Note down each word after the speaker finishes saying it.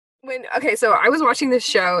So I was watching this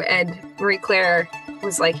show and Marie Claire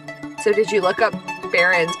was like, so did you look up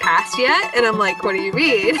Baron's past yet? And I'm like, what do you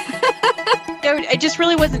mean? I just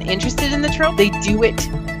really wasn't interested in the trope. They do it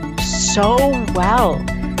so well.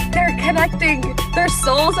 They're connecting. Their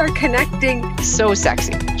souls are connecting. So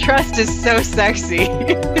sexy. Trust is so sexy.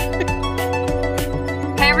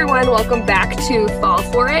 Hey everyone, welcome back to Fall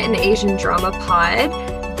For It, an Asian drama pod.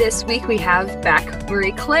 This week we have back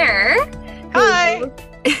Marie Claire. Hi.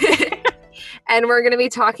 And we're going to be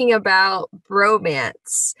talking about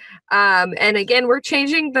Bromance. And again, we're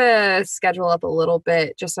changing the schedule up a little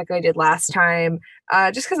bit, just like I did last time,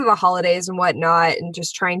 just because of the holidays and whatnot, and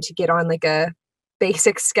just trying to get on like a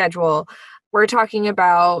basic schedule. We're talking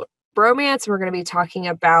about Bromance, and we're going to be talking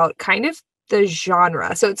about kind of the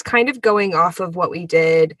genre. So it's kind of going off of what we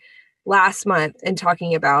did last month and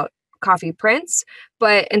talking about Coffee Prince,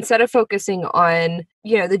 but instead of focusing on,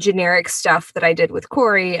 the generic stuff that I did with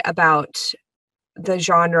Corey about the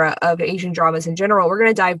genre of Asian dramas in general, we're going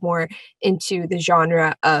to dive more into the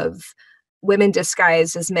genre of women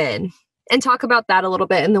disguised as men and talk about that a little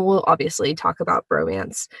bit. And then we'll obviously talk about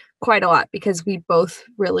Bromance quite a lot because we both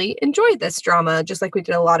really enjoyed this drama, just like we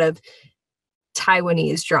did a lot of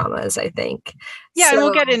Taiwanese dramas, I think. Yeah, and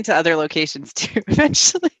we'll get into other locations too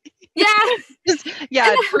eventually. Yeah.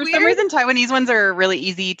 For some reason, Taiwanese ones are really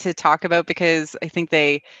easy to talk about because I think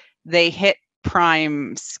they hit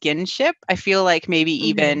prime skinship. I feel like maybe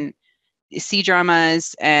even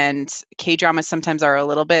cdramas and kdramas sometimes are a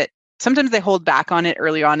little bit, sometimes they hold back on it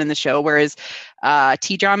early on in the show, whereas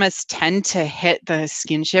tdramas tend to hit the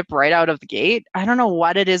skinship right out of the gate. I don't know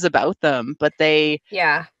what it is about them, but they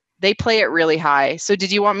play it really high. So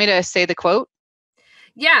did you want me to say the quote?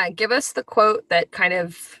 Yeah, give us the quote that kind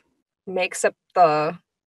of makes up the...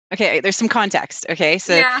 Okay, there's some context. Okay,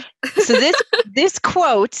 so this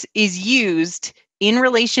quote is used in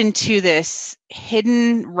relation to this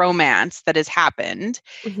hidden romance that has happened.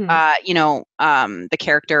 One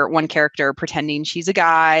character pretending she's a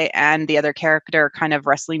guy, and the other character kind of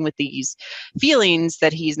wrestling with these feelings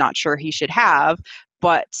that he's not sure he should have.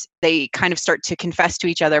 But they kind of start to confess to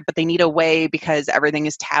each other, but they need a way because everything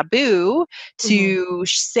is taboo to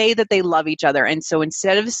say that they love each other. And so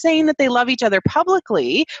instead of saying that they love each other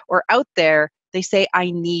publicly or out there, they say, I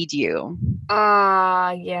need you.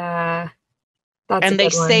 Yeah. And they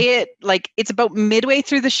say it like it's about midway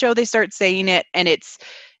through the show, they start saying it, and it's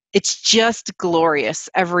just glorious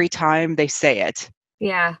every time they say it.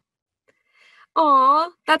 Yeah. Aw,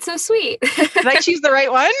 that's so sweet. Did I choose the right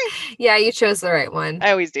one? Yeah, you chose the right one.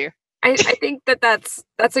 I always do. I think that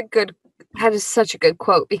is such a good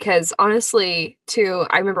quote because honestly, too,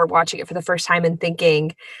 I remember watching it for the first time and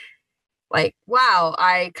thinking, like, wow,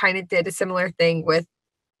 I kind of did a similar thing with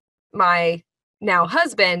my now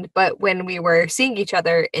husband, but when we were seeing each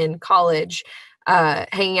other in college,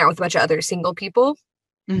 hanging out with a bunch of other single people,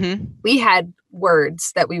 we had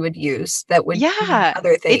words that we would use that would mean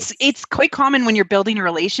other things. It's quite common when you're building a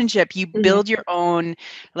relationship. You build your own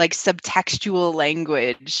like subtextual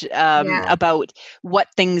language about what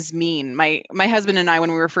things mean. My husband and I,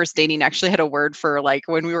 when we were first dating, actually had a word for like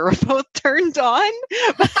when we were both turned on.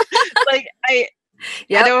 Like I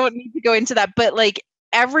don't need to go into that, but like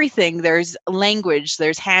everything, there's language,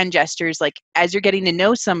 there's hand gestures. Like as you're getting to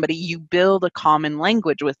know somebody, you build a common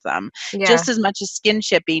language with them. Just as much as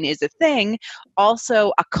skin-shipping is a thing,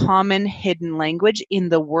 also a common hidden language in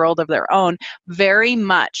the world of their own. Very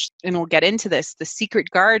much, and we'll get into this, the secret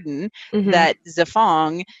garden that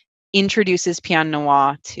Zafong introduces Pian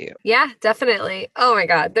Noir to. Yeah, definitely. Oh my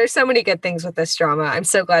God. There's so many good things with this drama. I'm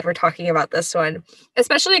so glad we're talking about this one,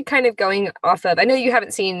 especially kind of going off of, I know you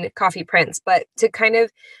haven't seen Coffee Prince, but to kind of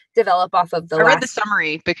develop off of I read the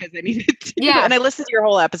summary because I needed to. Yeah. And I listened to your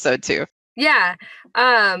whole episode too. Yeah.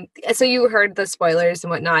 So you heard the spoilers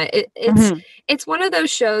and whatnot. It's one of those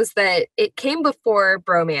shows that it came before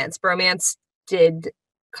Bromance. Bromance did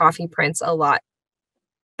Coffee Prince a lot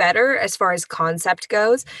better as far as concept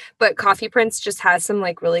goes, but Coffee Prince just has some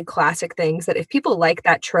like really classic things that if people like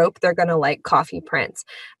that trope, they're gonna like Coffee Prince.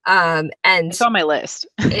 And it's on my list.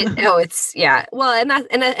 Well,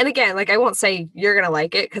 and again, like I won't say you're gonna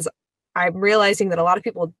like it because I'm realizing that a lot of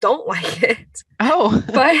people don't like it. Oh,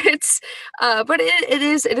 but it's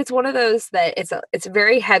one of those that it's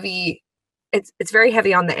very heavy. It's very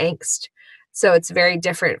heavy on the angst, so it's very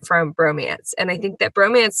different from Bromance, and I think that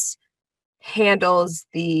Bromance handles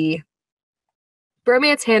the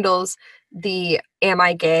am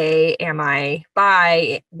I gay, am I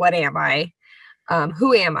bi, what am I,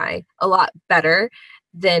 who am I, a lot better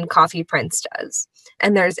than Coffee Prince does.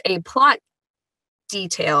 And there's a plot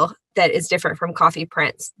detail that is different from coffee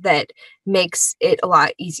prints that makes it a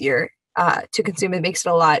lot easier to consume. It makes it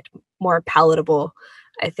a lot more palatable,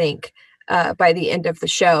 I think, by the end of the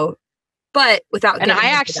show. But without and getting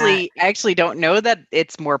I into that, actually don't know that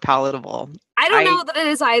it's more palatable. I don't know that it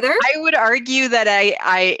is either. I would argue that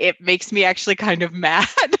it makes me actually kind of mad.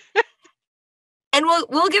 And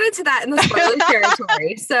we'll get into that in the spoiler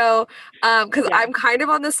territory. So, because I'm kind of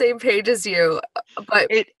on the same page as you, but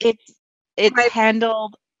it's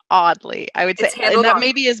handled oddly, I would say, and that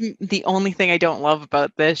maybe is the only thing I don't love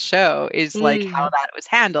about this show is like how that was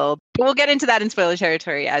handled. But we'll get into that in spoiler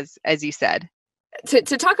territory, as you said. To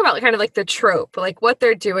talk about kind of like the trope, like what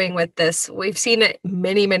they're doing with this, we've seen it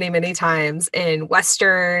many, many, many times in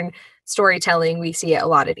Western storytelling. We see it a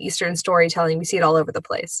lot in Eastern storytelling. We see it all over the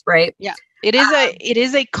place, right? Yeah, it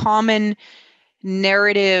is a common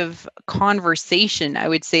narrative conversation, I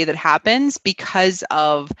would say, that happens because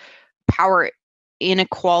of power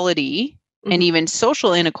inequality and even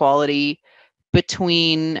social inequality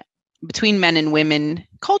between men and women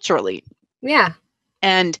culturally. Yeah.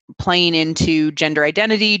 And playing into gender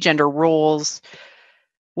identity, gender roles,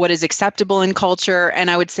 what is acceptable in culture. And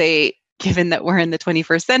I would say, given that we're in the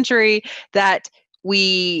 21st century, that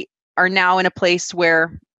we are now in a place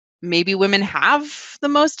where maybe women have the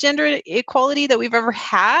most gender equality that we've ever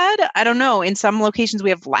had. I don't know. In some locations we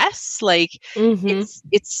have less. Like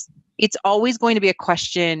it's always going to be a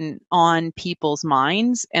question on people's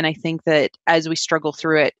minds. And I think that as we struggle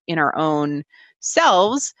through it in our own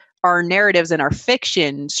selves, our narratives and our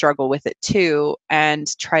fiction struggle with it too,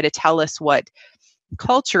 and try to tell us what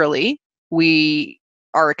culturally we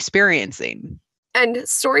are experiencing. And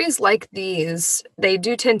stories like these, they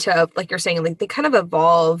do tend to, like you're saying, like they kind of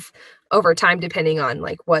evolve over time depending on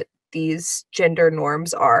like what these gender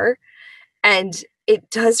norms are. And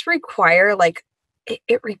it does require like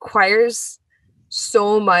it requires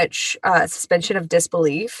so much suspension of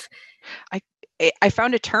disbelief. I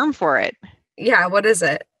found a term for it. Yeah, what is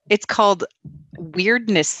it? It's called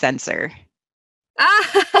weirdness censor.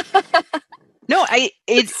 No,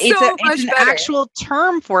 it's an actual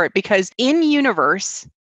term for it, because in universe,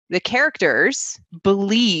 the characters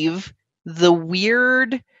believe the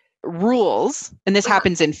weird rules, and this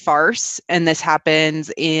happens in farce, and this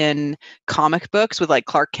happens in comic books with like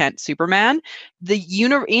Clark Kent, Superman. The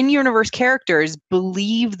in-universe characters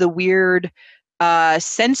believe the weird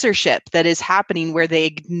censorship that is happening, where they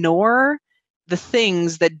ignore the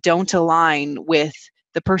things that don't align with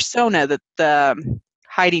the persona that the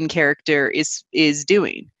hiding character is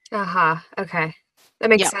doing. Okay. That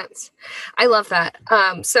makes sense. I love that.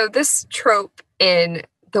 So this trope in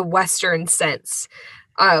the Western sense,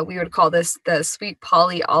 we would call this the Sweet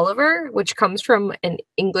Polly Oliver, which comes from an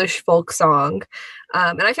English folk song.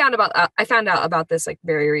 And I found out about this like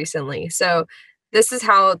very recently. So this is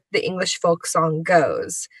how the English folk song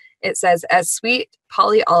goes. It says, "As sweet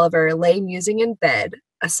Polly Oliver lay musing in bed,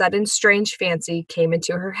 a sudden strange fancy came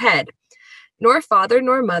into her head. Nor father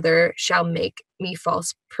nor mother shall make me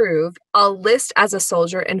false prove. I'll list as a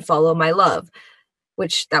soldier and follow my love,"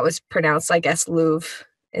 which that was pronounced, I guess, Louvre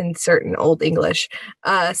in certain Old English.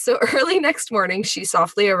 So early next morning, she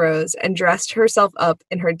softly arose and dressed herself up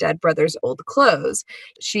in her dead brother's old clothes.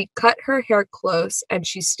 She cut her hair close and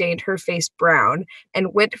she stained her face brown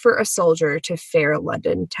and went for a soldier to fair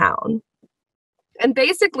London town. And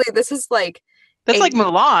basically, this is like like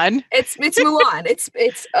Mulan. It's Mulan. It's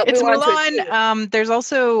Mulan. There's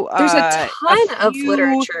also there's a ton of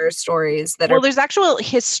literature stories that there's actual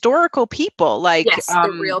historical people like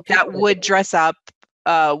the real people that would dress up.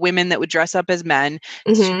 Women that would dress up as men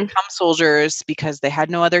to become soldiers because they had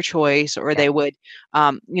no other choice, or they would,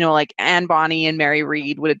 like Anne Bonny and Mary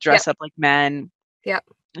Read would dress up like men.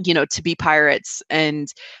 To be pirates.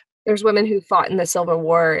 And there's women who fought in the Civil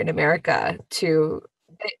War in America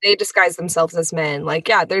they disguise themselves as men.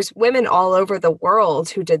 Like, there's women all over the world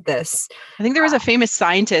who did this. I think there was a famous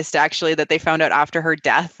scientist actually that they found out after her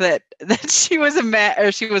death that she was a man,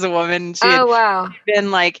 or she was a woman. She had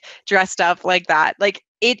been like dressed up like that. Like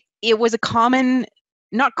it was a common,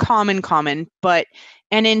 not common, but,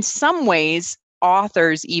 and in some ways,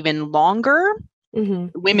 authors even longer,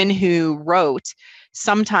 women who wrote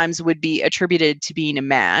sometimes would be attributed to being a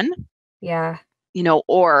man. Yeah.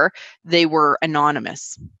 Or they were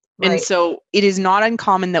anonymous. Right. And so it is not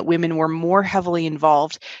uncommon that women were more heavily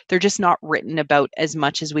involved. They're just not written about as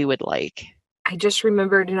much as we would like. I just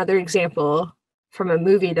remembered another example from a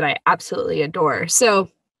movie that I absolutely adore.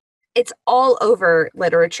 So it's all over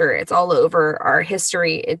literature. It's all over our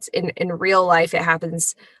history. It's in real life. It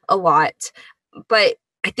happens a lot. But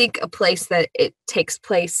I think a place that it takes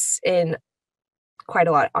place in quite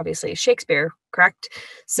a lot, obviously, Shakespeare, correct?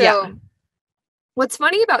 So what's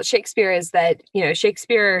funny about Shakespeare is that,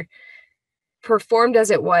 Shakespeare performed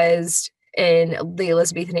as it was in the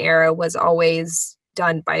Elizabethan era was always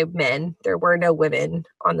done by men. There were no women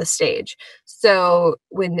on the stage. So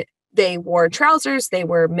when they wore trousers, they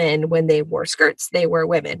were men. When they wore skirts, they were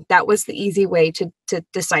women. That was the easy way to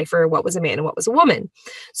decipher what was a man and what was a woman.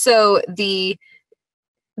 So the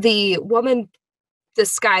woman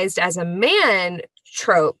disguised as a man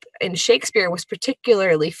trope in Shakespeare was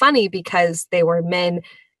particularly funny because they were men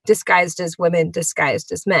disguised as women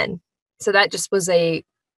disguised as men. So that just was a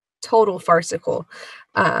total farcical,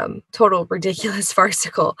 total ridiculous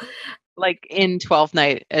farcical. Like in Twelfth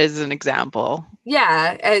Night as an example.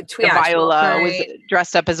 Yeah. Viola was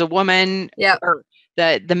dressed up as a woman. Yeah. Or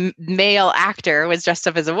the male actor was dressed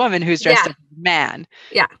up as a woman who's dressed up as a man.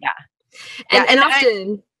 Yeah. Yeah. And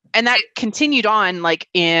often... And that continued on like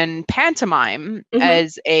in pantomime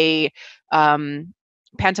as a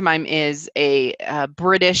pantomime is a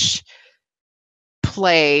British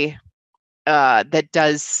play that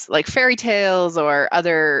does like fairy tales or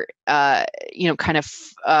other kind of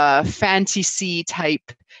fantasy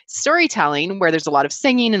type storytelling where there's a lot of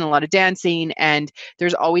singing and a lot of dancing, and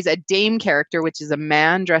there's always a dame character, which is a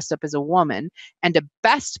man dressed up as a woman, and a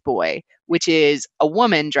best boy, which is a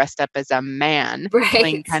woman dressed up as a man,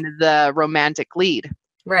 playing kind of the romantic lead.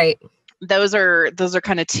 Right. Those are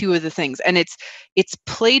kind of two of the things, and it's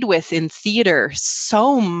played with in theater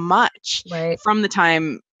so much from the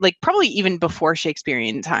time, like probably even before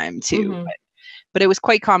Shakespearean time too. But it was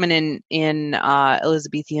quite common in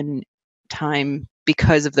Elizabethan time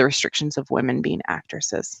because of the restrictions of women being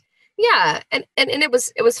actresses. Yeah, and it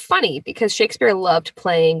was funny because Shakespeare loved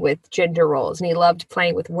playing with gender roles, and he loved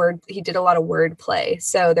playing with he did a lot of word play.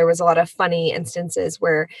 So there was a lot of funny instances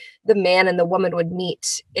where the man and the woman would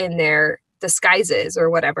meet in their disguises or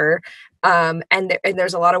whatever. And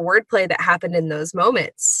there's a lot of wordplay that happened in those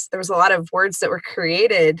moments. There was a lot of words that were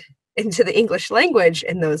created into the English language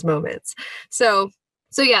in those moments. So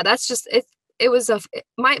yeah, that's just it. It was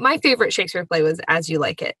my favorite Shakespeare play was As You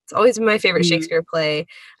Like It. It's always been my favorite Shakespeare play.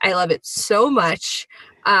 I love it so much.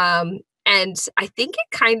 And I think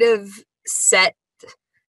it kind of set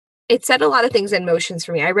a lot of things in motions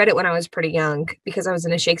for me. I read it when I was pretty young because I was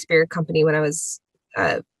in a Shakespeare company when I was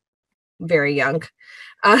very young.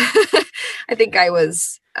 I think I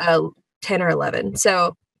was 10 or 11.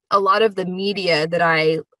 So a lot of the media that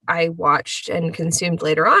I watched and consumed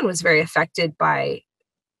later on was very affected by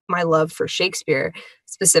my love for Shakespeare,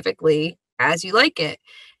 specifically As You Like It.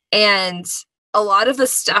 And a lot of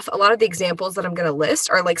the examples that I'm going to list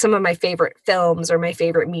are like some of my favorite films or my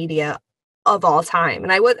favorite media of all time.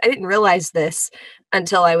 And I didn't realize this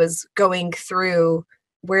until I was going through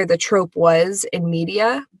where the trope was in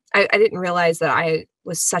media. I didn't realize that I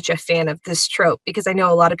was such a fan of this trope because I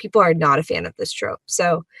know a lot of people are not a fan of this trope.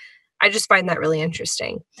 So I just find that really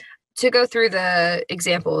interesting. To go through the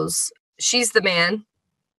examples, She's the Man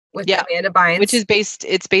with Amanda Bynes, which is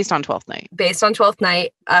based on Twelfth Night. Based on Twelfth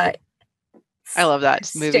Night. I love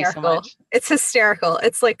that movie so much. It's hysterical.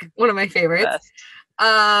 It's like one of my favorites.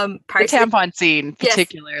 The tampon scene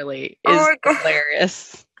particularly is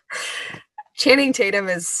hilarious. Channing Tatum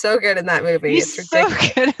is so good in that movie. He's so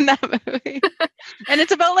good in that movie. And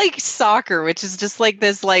it's about like soccer, which is just like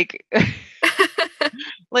this like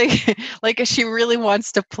like she really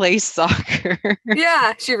wants to play soccer.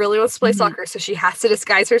 Yeah, she really wants to play soccer, so she has to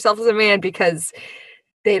disguise herself as a man because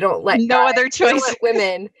they don't let other choice. They don't let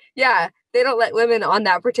women. Yeah, they don't let women on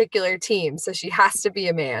that particular team, so she has to be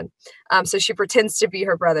a man. So she pretends to be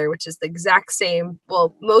her brother, which is the exact same.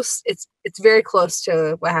 Well, it's very close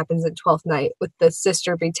to what happens in Twelfth Night with the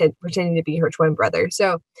sister pretending to be her twin brother.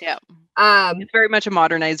 So yeah, it's very much a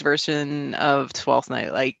modernized version of Twelfth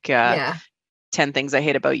Night. Like 10 Things I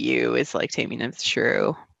Hate About You is like Taming of the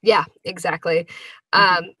Shrew. Yeah, exactly.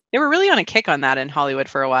 They were really on a kick on that in Hollywood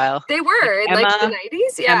for a while. They were in like the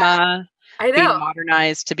 90s. Yeah, Emma, I know, being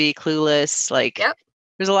modernized to be Clueless. Like,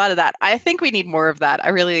 there's a lot of that. I think we need more of that. I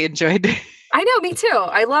really enjoyed. I know, me too.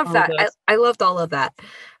 I love that. I loved all of that.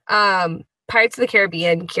 Pirates of the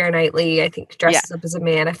Caribbean, Keira Knightley, I think dresses up as a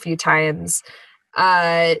man a few times.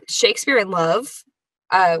 Shakespeare in Love,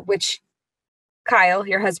 which Kyle,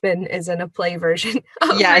 your husband, is in a play version of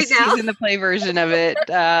right now. He's in the play version of it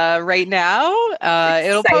right now.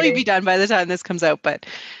 It'll probably be done by the time this comes out, but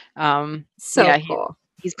cool.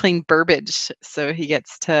 He's playing Burbage, so he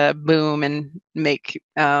gets to boom and make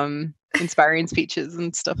inspiring speeches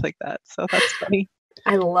and stuff like that. So that's funny.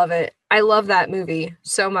 I love it. I love that movie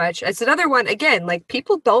so much. It's another one, again, like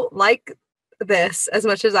people don't like this as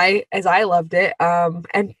much as I loved it.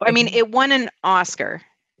 And I mean, it won an Oscar.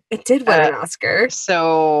 It did win an Oscar.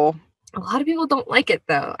 So a lot of people don't like it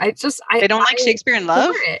though. They don't like Shakespeare in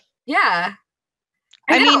Love? It. Yeah.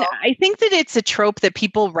 I mean, I think that it's a trope that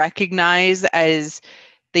people recognize as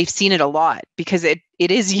they've seen it a lot because it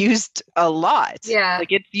is used a lot. Yeah.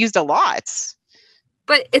 Like it's used a lot.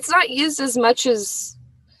 But it's not used as much as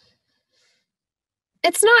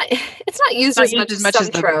it's not used as much as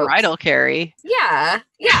the bridal carry. Yeah.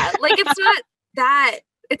 Yeah. Like it's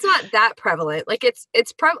not that prevalent. Like it's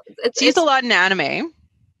used a lot in anime.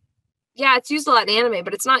 Yeah, it's used a lot in anime,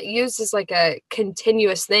 but it's not used as like a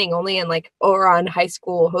continuous thing, only in like Ouran High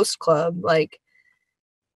School Host Club. Like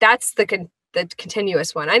that's the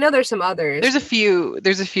continuous one. I know there's some others. There's a few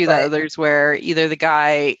others where either a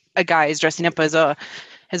guy is dressing up as a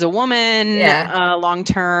woman long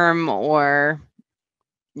term, or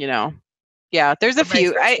there's a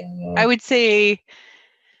few. I would say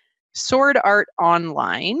Sword Art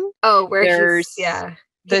Online. Oh, where there's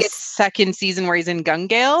the second season where he's in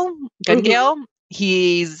Gungale.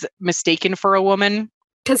 He's mistaken for a woman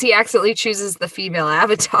because he accidentally chooses the female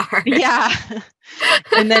avatar. Yeah.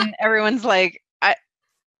 And then everyone's like,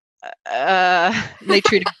 they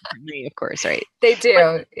treat him differently, of course, right? They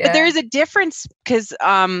do. But there is a difference because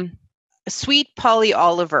Sweet Polly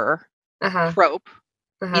Oliver trope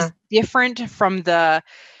is different from the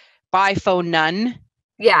Bifo Nun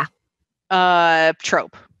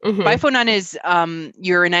trope. Mm-hmm. Bifo Nun is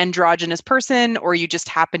you're an androgynous person, or you just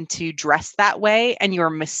happen to dress that way and you're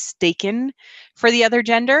mistaken for the other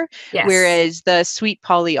gender. Yes. Whereas the Sweet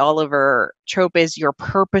Polly Oliver trope is you're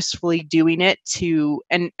purposefully doing it to,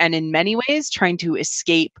 and in many ways trying to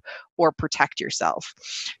escape or protect yourself.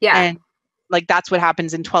 Yeah. And like that's what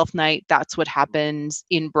happens in 12th Night. That's what happens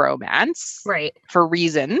in Bromance. Right. For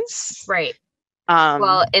reasons. Right.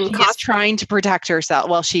 Well, she's trying to protect herself.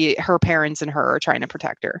 Well, her parents and her are trying to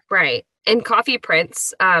protect her. Right. In Coffee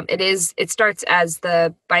Prince, it starts as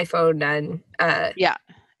the Bifo Nun.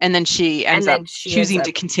 And then she ends up choosing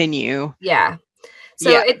to continue. Yeah. So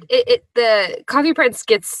the Coffee Prince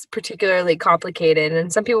gets particularly complicated,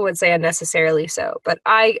 and some people would say unnecessarily so, but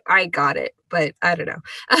I got it, but I don't know.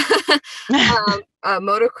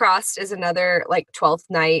 Motocrossed is another like 12th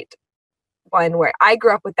Night one where I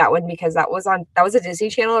grew up with that one because that was a Disney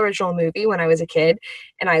Channel original movie when I was a kid,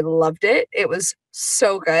 and I loved it. It was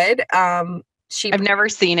so good. I've never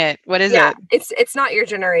seen it. What is it? It's not your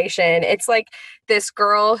generation. It's like this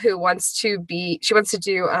girl who wants to do she wants to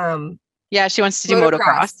do motocross. She wants to do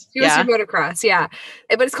motocross, yeah.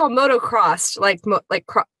 But it's called motocrossed, like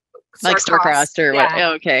Starcrossed or what?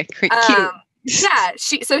 Oh, okay. Cute. Yeah,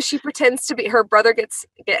 she pretends to be, her brother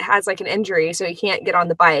has like an injury, so he can't get on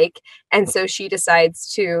the bike, and so she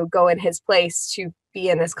decides to go in his place to be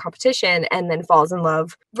in this competition, and then falls in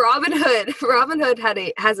love. Robin Hood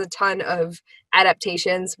has a ton of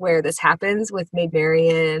adaptations where this happens with Maid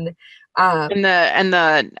Marian, and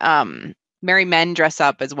the merry men dress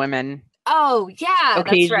up as women. Oh yeah,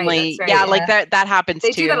 occasionally. That's right. Like that happens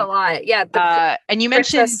they too. They do that a lot. Yeah. And you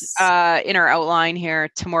mentioned in our outline here,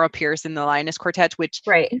 Tamora Pierce in the Lioness Quartet, which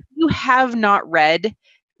if you have not read,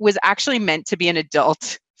 was actually meant to be an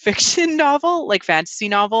adult fiction novel, like fantasy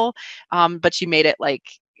novel, but she made it like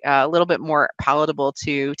a little bit more palatable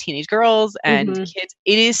to teenage girls and kids.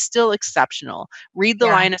 It is still exceptional. Read the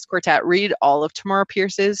Lioness Quartet. Read all of Tamora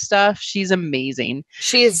Pierce's stuff. She's amazing.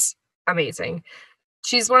 She's amazing.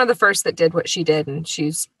 She's one of the first that did what she did, and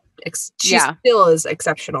she's still is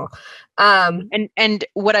exceptional. And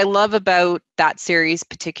what I love about that series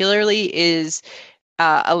particularly is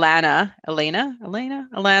Elena,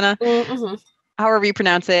 however you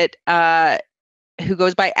pronounce it, who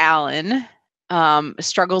goes by Alan,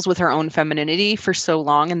 struggles with her own femininity for so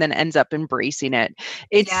long and then ends up embracing it.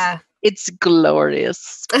 It's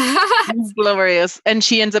glorious. It's glorious. And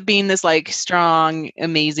she ends up being this like strong,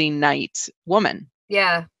 amazing knight woman.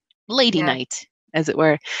 Yeah. Lady knight, as it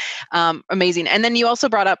were. Amazing. And then you also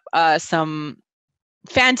brought up some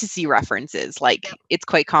fantasy references. Like it's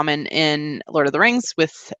quite common in Lord of the Rings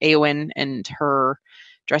with Éowyn and her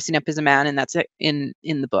dressing up as a man, and that's in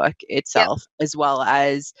the book itself, as well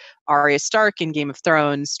as Arya Stark in Game of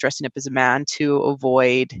Thrones dressing up as a man to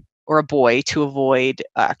avoid, or a boy to avoid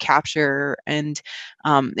capture, and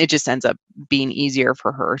it just ends up being easier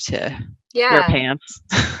for her to wear pants.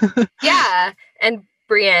 Yeah, and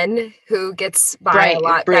Brienne, who gets by a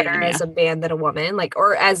lot better as a man than a woman, like,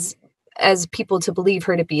 or as people to believe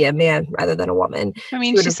her to be a man rather than a woman. I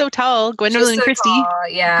mean, she's so tall. Gwendolyn Christie.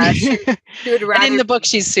 Yeah. She would rather. And in the book,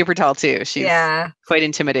 she's super tall too. She's quite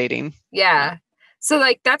intimidating. Yeah. So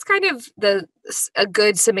like, that's kind of the a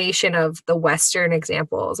good summation of the Western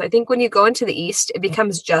examples. I think when you go into the East, it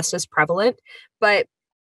becomes just as prevalent, but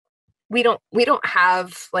we don't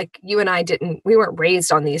have, like, you and I we weren't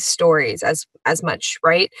raised on these stories as much,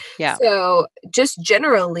 right? Yeah. So just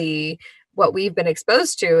generally what we've been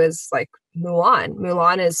exposed to is like Mulan.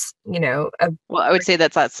 Mulan is, well, I would say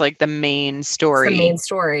that's like the main story. The main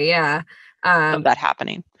story, yeah. Of that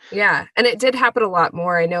happening. Yeah. And it did happen a lot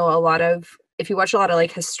more. I know if you watch a lot of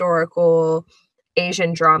like historical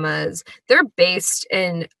Asian dramas, they're based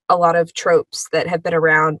in a lot of tropes that have been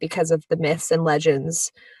around because of the myths and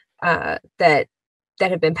legends that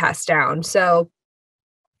have been passed down. So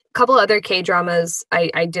a couple other K-dramas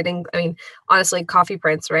I mean, honestly, Coffee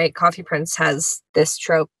Prince, right? Coffee Prince has this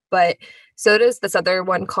trope, but so does this other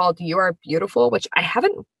one called You Are Beautiful, which I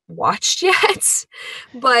haven't watched yet,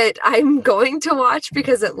 but I'm going to watch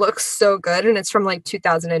because it looks so good, and it's from like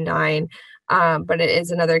 2009. But it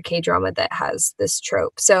is another K-drama that has this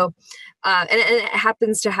trope. So, and it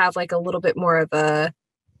happens to have like a little bit more of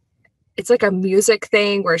it's like a music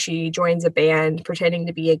thing where she joins a band pretending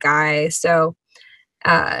to be a guy. So,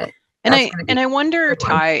 and I wonder,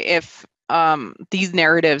 Ty, if these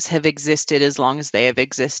narratives have existed as long as they have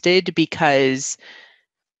existed, because,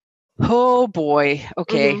 oh boy,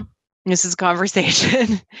 okay, this is a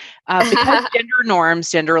conversation. Because gender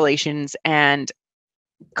norms, gender relations, and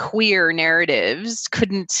queer narratives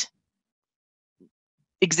couldn't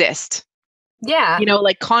exist. Yeah.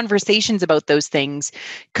 Like conversations about those things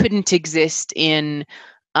couldn't exist in,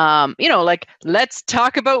 like, let's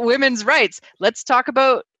talk about women's rights. Let's talk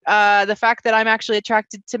about the fact that I'm actually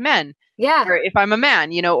attracted to men. Yeah. Or if I'm a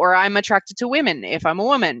man, or I'm attracted to women if I'm a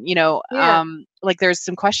woman, Yeah. Like there's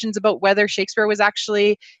some questions about whether Shakespeare was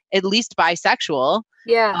actually at least bisexual.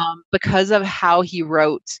 Yeah. Because of how he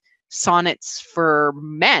wrote sonnets for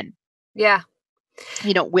men. Yeah.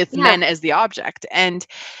 With men as the object. And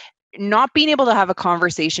not being able to have a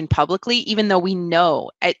conversation publicly, even though we know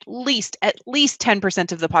at least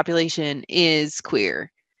 10% of the population is queer.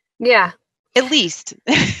 Yeah. At least.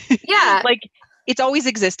 Yeah. Like, it's always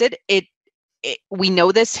existed. We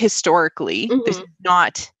know this historically. This is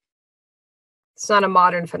not. It's not a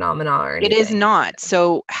modern phenomenon or anything. It is not.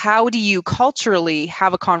 So how do you culturally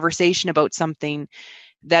have a conversation about something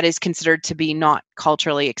that is considered to be not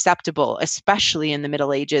culturally acceptable, especially in the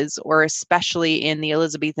Middle Ages, or especially in the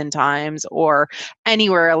Elizabethan times, or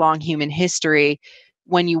anywhere along human history,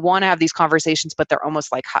 when you want to have these conversations, but they're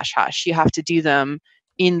almost like hush hush? You have to do them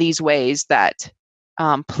in these ways that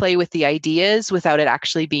play with the ideas without it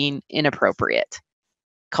actually being inappropriate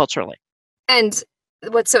culturally. And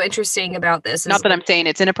what's so interesting about this is, not that I'm saying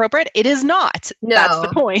it's inappropriate. It is not. No. That's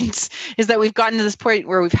the point, is that we've gotten to this point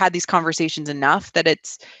where we've had these conversations enough that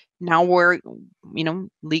it's now we're,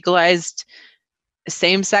 legalized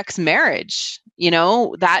same-sex marriage,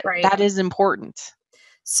 that is important.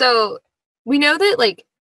 So we know that like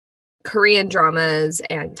Korean dramas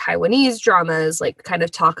and Taiwanese dramas like kind of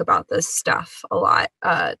talk about this stuff a lot.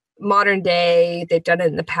 Modern day, they've done it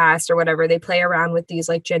in the past or whatever. They play around with these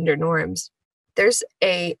like gender norms. There's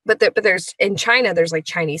in China, there's like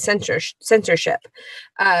Chinese censorship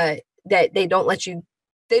that they don't let you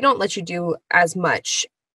do as much.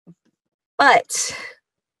 But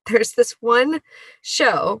there's this one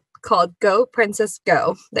show called Go Princess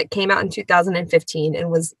Go that came out in 2015 and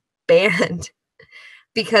was banned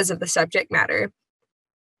because of the subject matter.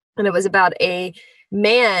 And it was about a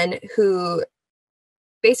man who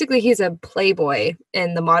basically, he's a playboy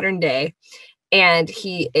in the modern day. And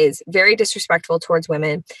he is very disrespectful towards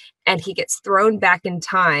women, and he gets thrown back in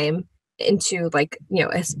time into like,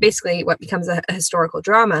 basically what becomes a historical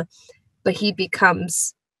drama, but he's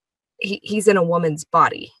in a woman's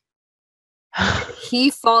body. He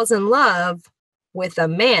falls in love with a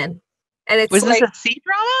man. And it's Was this a C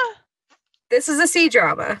drama? This is a C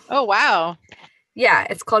drama. Oh, wow. Yeah,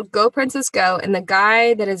 it's called Go Princess Go. And the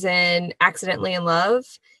guy that is in Accidentally in Love,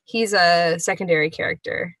 he's a secondary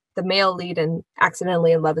character. The male lead in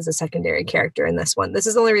Accidentally in Love is a secondary character in this one. This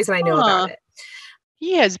is the only reason I know about it.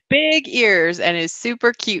 He has big ears and is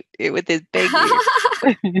super cute with his big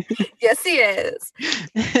ears. Yes, he is.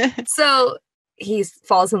 So he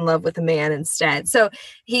falls in love with a man instead. So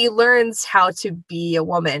he learns how to be a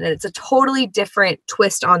woman, and it's a totally different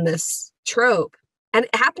twist on this trope. And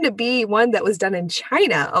it happened to be one that was done in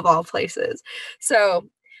China, of all places. So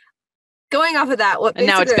going off of that,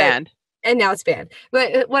 now it's banned. And now it's banned.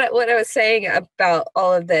 But what I was saying about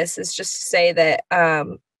all of this is just to say that,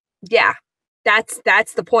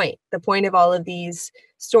 that's the point. The point of all of these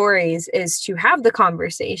stories is to have the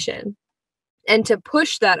conversation and to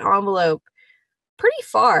push that envelope pretty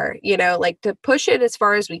far, like to push it as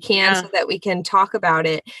far as we can so that we can talk about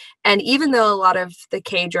it. And even though a lot of the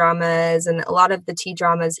K-dramas and a lot of the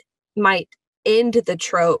T-dramas might end the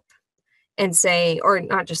trope and say, or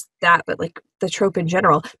not just that, but like the trope in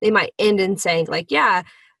general, they might end in saying like, yeah,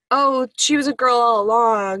 oh, she was a girl all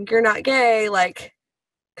along, you're not gay, like,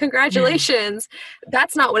 congratulations.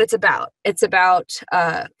 That's not what it's about. It's about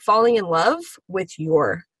falling in love with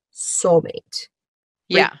your soulmate.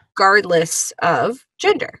 Yeah. Regardless of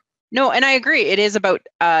gender. No, and I agree. It is about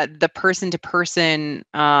the person to person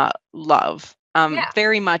love.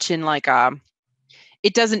 Very much in like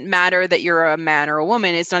it doesn't matter that you're a man or a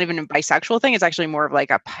woman. It's not even a bisexual thing. It's actually more of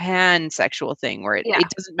like a pansexual thing where it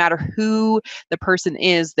doesn't matter who the person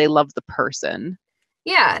is. They love the person.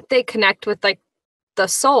 Yeah. They connect with like the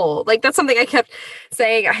soul. Like that's something I kept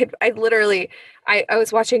saying. I literally, I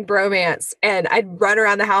was watching Bromance and I'd run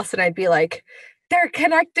around the house and I'd be like, they're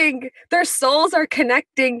connecting. Their souls are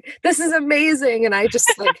connecting. This is amazing. And I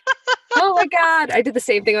just like, oh my God. I did the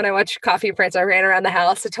same thing when I watched Coffee and Prince. I ran around the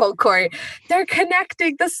house and told Corey, they're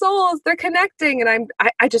connecting the souls. They're connecting. And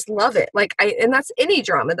I just love it. Like and that's any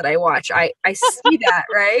drama that I watch. I see that.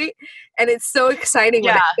 Right. And it's so exciting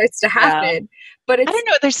when it starts to happen. But it's, I don't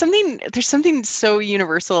know. There's something so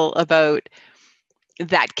universal about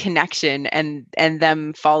that connection and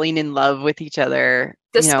them falling in love with each other.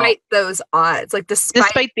 Despite those odds, like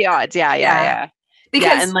despite the odds. Yeah.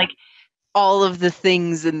 Because and like all of the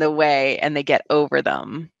things in the way and they get over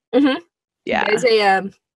them. Mm-hmm. Yeah.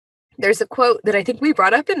 There's a quote that I think we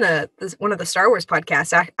brought up in one of the Star Wars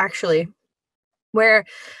podcasts, actually, where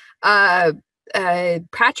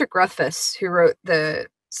Patrick Rothfuss, who wrote the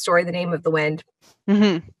story The Name of the Wind,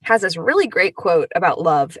 has this really great quote about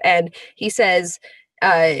love. And he says,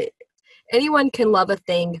 anyone can love a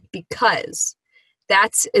thing because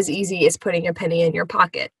that's as easy as putting a penny in your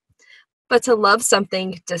pocket. But to love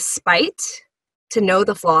something despite, to know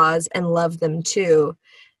the flaws and love them too,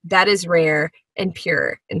 that is rare and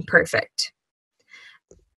pure and perfect.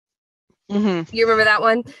 You remember that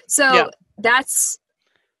one? So that's,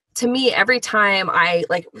 to me, every time I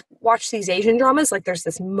like watch these Asian dramas, like there's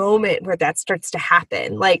this moment where that starts to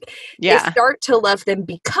happen. Like they start to love them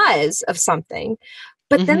because of something,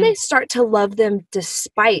 but then they start to love them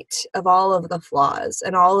despite of all of the flaws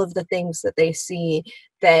and all of the things that they see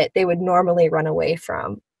that they would normally run away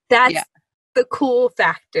from. That's the cool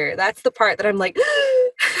factor. That's the part that I'm like,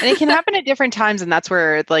 and it can happen at different times. And that's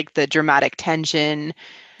where like the dramatic tension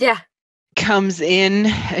comes in,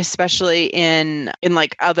 especially in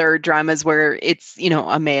like other dramas where it's,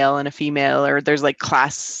 a male and a female, or there's like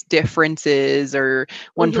class differences, or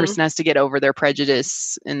one person has to get over their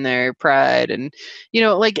prejudice and their pride. And,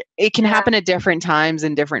 like it can happen at different times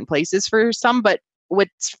in different places for some. But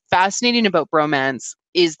what's fascinating about Bromance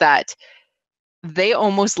is that they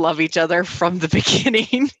almost love each other from the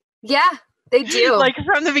beginning. Yeah, they do. Like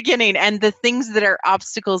from the beginning. And the things that are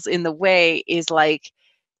obstacles in the way is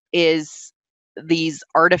these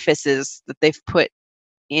artifices that they've put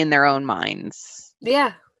in their own minds.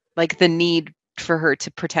 Yeah. Like the need for her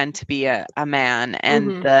to pretend to be a man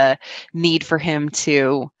and the need for him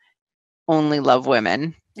to only love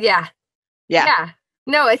women. Yeah.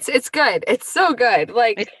 No, it's good. It's so good.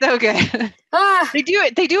 Like it's so good.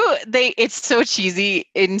 It's so cheesy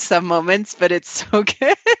in some moments, but it's so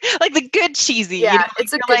good. Like the good cheesy. Yeah,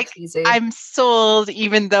 it's a good cheesy. I'm sold,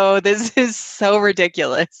 even though this is so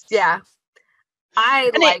ridiculous. Yeah.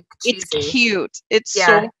 It's cute. It's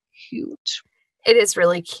so cute. It is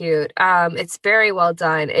really cute. It's very well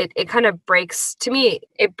done. It kind of breaks, to me,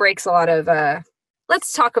 it breaks a lot of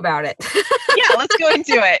let's talk about it. Yeah, let's go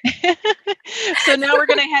into it. So now we're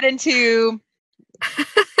going to head into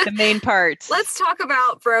the main parts. Let's talk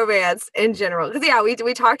about Bromance in general. Because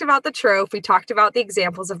we talked about the trope. We talked about the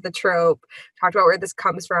examples of the trope. Talked about where this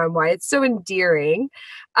comes from, why it's so endearing.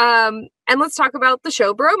 And let's talk about the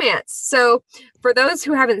show Bromance. So for those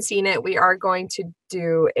who haven't seen it, we are going to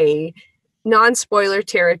do a non-spoiler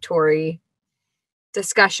territory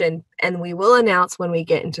discussion, and we will announce when we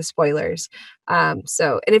get into spoilers. And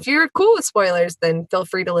if you're cool with spoilers, then feel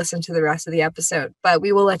free to listen to the rest of the episode, but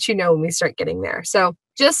we will let you know when we start getting there. So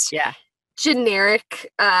just generic,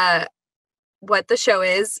 what the show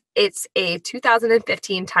is. It's a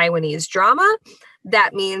 2015 Taiwanese drama.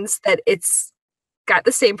 That means that it's got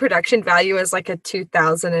the same production value as like a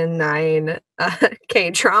 2009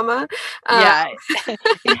 K-drama.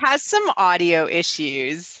 It has some audio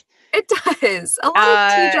issues. It does. A lot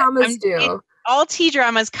of T-dramas do. All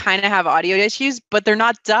T-dramas kind of have audio issues, but they're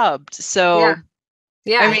not dubbed. So,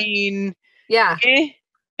 I mean... Yeah.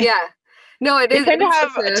 No, it is. They kind of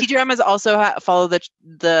have... T-dramas also follow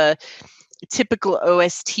the typical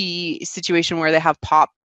OST situation where they have pop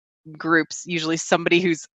groups, usually somebody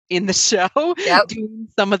who's in the show doing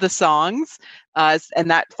some of the songs,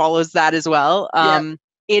 and that follows that as well.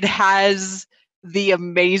 It has the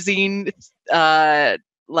amazing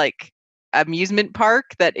like amusement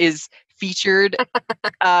park that is featured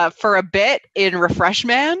for a bit in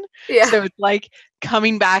Refreshman. So it's like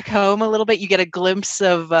coming back home a little bit. You get a glimpse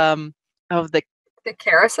of the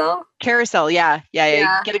carousel. Yeah. You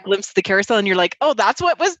get a glimpse of the carousel, and you're like, "Oh, that's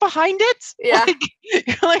what was behind it." Yeah,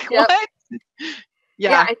 you're like, what?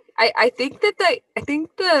 Yeah. I think that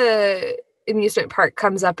the amusement park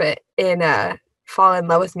comes up in Fall in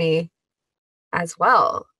Love with Me as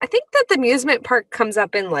well. I think that the amusement park comes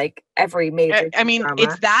up in like every major. I mean, drama.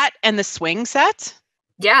 It's that and the swing set.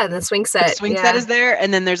 Yeah, the swing set. The swing set is there,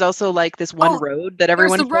 and then there's also like this one road that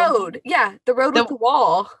everyone. There's the road. Yeah, the road with the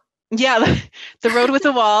wall. Yeah, the road with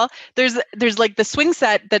the wall. There's like the swing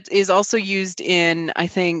set that is also used in, I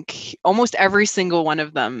think, almost every single one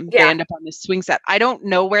of them. They end up on this swing set. I don't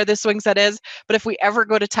know where the swing set is, but if we ever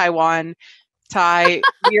go to Taiwan, we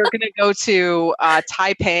are going to go to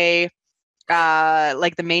Taipei,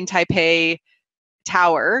 like the main Taipei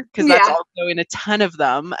tower, because that's also in a ton of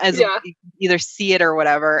them, as you can either see it or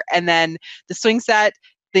whatever. And then the swing set,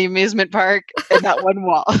 the amusement park, and that one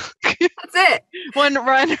wall. That's it. One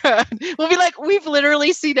run. We'll be like, we've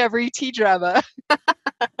literally seen every T-drama.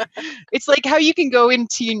 It's like how you can go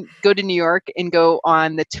to New York and go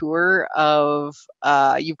on the tour of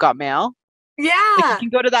You've Got Mail. Yeah. Like you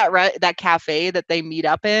can go to that cafe that they meet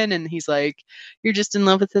up in, and he's like, "You're just in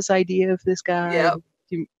love with this idea of this guy." Yep.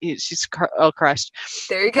 She's all crushed.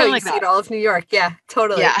 There you go. You see it all of New York. Yeah,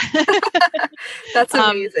 totally. Yeah. That's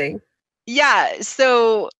amazing. Yeah.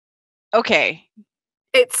 So, okay.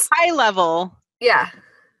 It's high level. Yeah.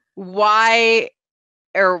 Why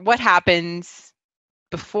or what happens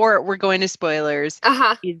before we're going to spoilers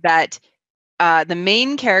is that the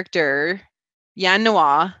main character, Yan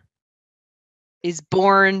Noir, is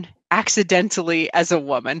born accidentally as a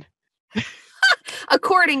woman.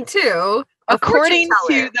 According to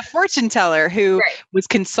the fortune teller who was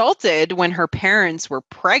consulted when her parents were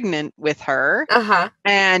pregnant with her,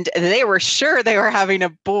 and they were sure they were having a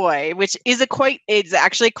boy, which is it's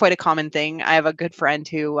actually quite a common thing. I have a good friend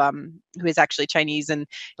who is actually Chinese, and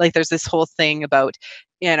like there's this whole thing about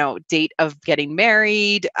date of getting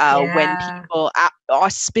married, when people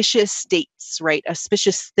auspicious dates, right?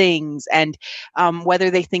 Auspicious things, and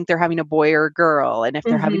whether they think they're having a boy or a girl. And if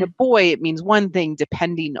they're having a boy, it means one thing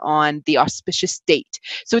depending on the auspicious date.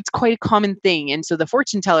 So it's quite a common thing. And so the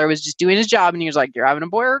fortune teller was just doing his job, and he was like, "You're having a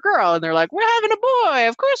boy or a girl?" And they're like, "We're having a boy.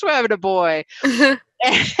 Of course we're having a boy."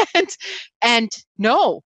 and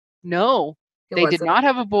no, they did not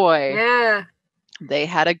have a boy. Yeah. They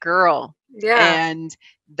had a girl. Yeah. And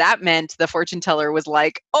that meant the fortune teller was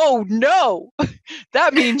like, "Oh no,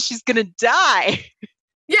 that means she's going to die."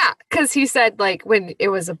 Yeah. Cause he said, like, when it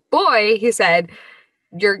was a boy, he said,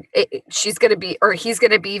 he's going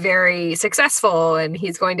to be very successful, and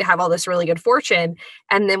he's going to have all this really good fortune.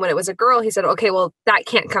 And then when it was a girl, he said, "Okay, well, that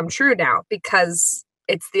can't come true now because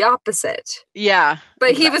it's the opposite." Yeah.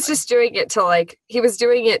 But exactly. He was just doing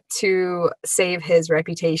it to save his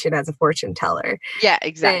reputation as a fortune teller. Yeah,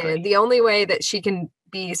 exactly. And the only way that she can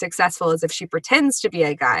be successful is if she pretends to be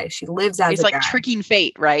a guy. She lives as a guy. It's like tricking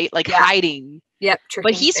fate, right? Like hiding. Yep.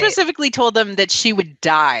 But he specifically told them that she would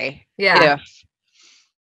die. Yeah.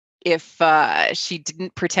 If she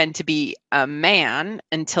didn't pretend to be a man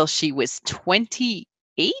until she was 28?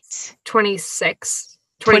 26.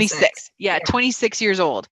 26. Yeah, 26 years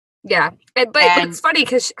old. Yeah. But it's funny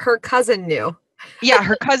because her cousin knew. Yeah,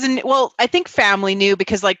 her cousin. Well, I think family knew,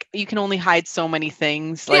 because like you can only hide so many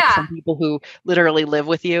things, like from people who literally live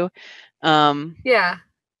with you. Yeah.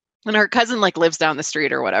 And her cousin like lives down the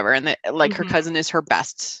street or whatever, and her cousin is her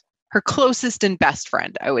closest and best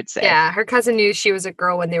friend, I would say. Yeah, her cousin knew she was a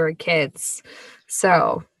girl when they were kids.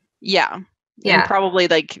 So yeah. And probably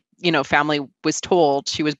family was told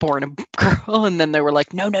she was born a girl, and then they were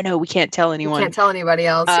like, no, we can't tell anyone. We can't tell anybody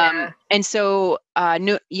else. And so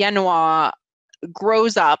Yan Noir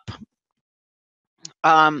grows up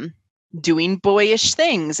doing boyish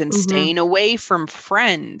things and staying away from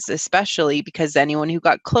friends, especially because anyone who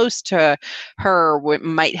got close to her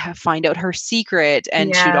might find out her secret,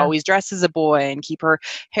 and she'd always dress as a boy and keep her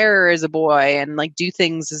hair as a boy and like do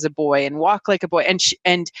things as a boy and walk like a boy.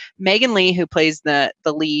 And Megan Lee, who plays the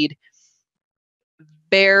lead,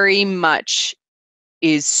 very much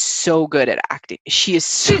is so good at acting.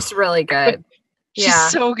 She's really good. She's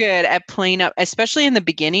so good at playing up, especially in the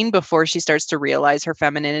beginning before she starts to realize her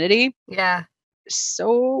femininity. Yeah.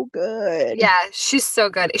 so good. Yeah, she's so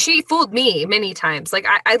good. She fooled me many times. Like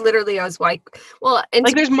I literally I was like, well, and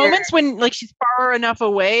like there's moments when like she's far enough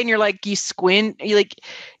away and you're like you squint, you like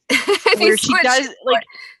where she does like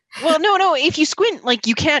well, no. If you squint, like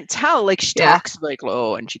you can't tell. Like she talks like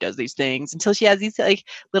low and she does these things until she has these like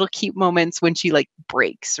little cute moments when she like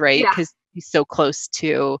breaks, right? Because he's so close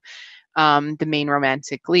to the main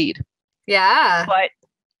romantic lead. Yeah.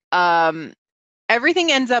 But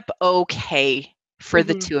everything ends up okay for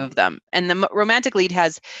the two of them, and the romantic lead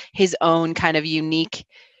has his own kind of unique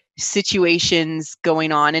situations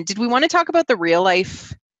going on. And did we want to talk about the real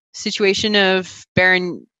life situation of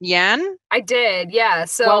Baron Yan? I did, yeah.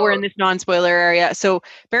 So while we're in this non-spoiler area, so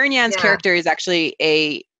Baron Yan's character is actually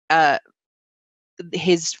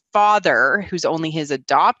his father, who's only his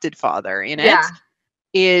adopted father in it,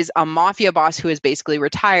 is a mafia boss who is basically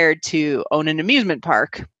retired to own an amusement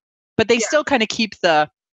park, but they still kind of keep the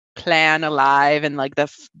clan alive and like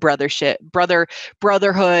the brotherhood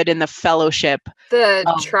and the fellowship of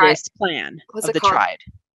this clan What's of it the called? triad.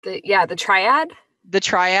 The triad. The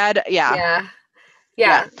triad, yeah.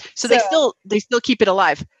 So they still keep it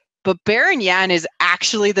alive. But Baron Yan is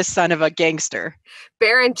actually the son of a gangster.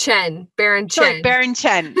 Baron Chen. Sorry, Baron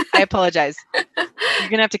Chen. I apologize. You're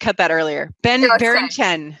gonna have to cut that earlier. Baron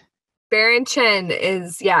Chen. Baron Chen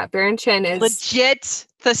is legit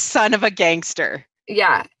the son of a gangster.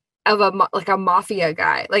 Yeah, of a mafia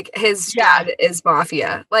guy. Like his dad is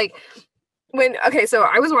mafia. Like so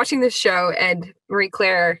I was watching this show and Marie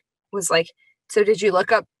Claire was like, "So did you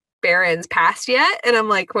look up Baron's past yet?" And I'm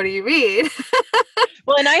like, "What do you mean?"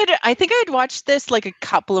 Well, and I think I had watched this like a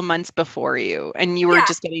couple of months before you, and you were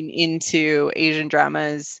just getting into Asian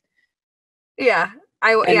dramas. Yeah,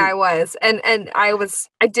 I was, and I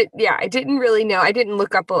didn't really know. I didn't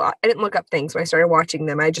look up a lot. I didn't look up things when I started watching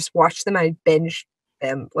them. I just watched them. I binged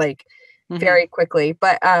them like very quickly,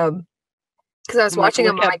 but because I was watching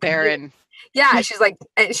them on my Baron. Yeah,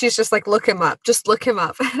 she's just like, look him up. Just look him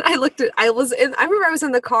up. I remember I was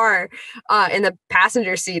in the car, in the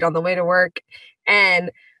passenger seat on the way to work, and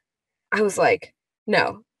I was like,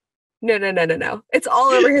 no. It's all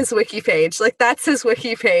over his wiki page. Like that's his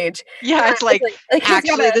wiki page. Yeah, it's like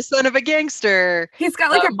actually the son of a gangster. He's got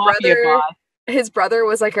like a brother. Boss. His brother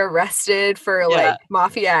was like arrested for like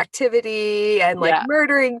mafia activity and like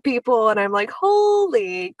murdering people, and I'm like,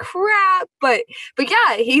 holy crap! But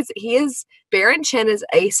yeah, he is Baron Chen is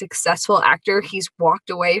a successful actor. He's walked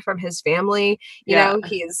away from his family. You know,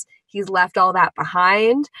 he's left all that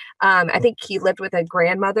behind. I think he lived with a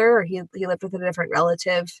grandmother, or he lived with a different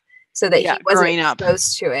relative, so that he wasn't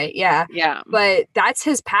exposed to it. Yeah. But that's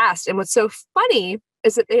his past, and what's so funny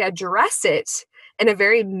is that they address it in a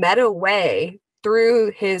very meta way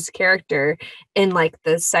through his character in like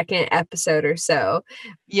the second episode or so.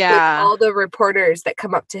 Yeah. With all the reporters that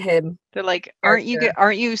come up to him. They're like, aren't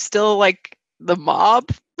you still like the mob?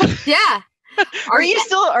 Yeah. Are you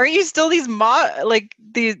still these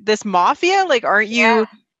this mafia? Like, aren't you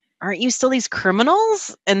still these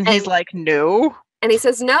criminals? And he's like, no. And he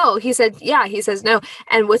says no. He says no.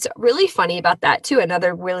 And what's really funny about that too,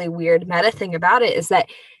 another really weird meta thing about it, is that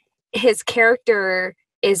his character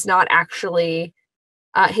is not actually,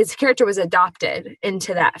 his character was adopted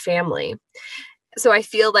into that family. So I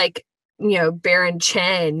feel like, Baron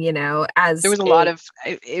Chen, as there was a lot of,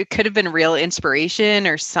 it could have been real inspiration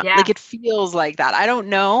or something. Like it feels like that. I don't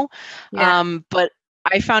know. But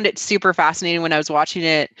I found it super fascinating when I was watching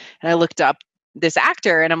it, and I looked up this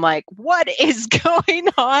actor and I'm like, what is going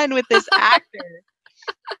on with this actor?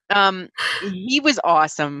 He was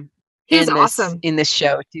awesome. He's awesome in this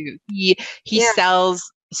show too. He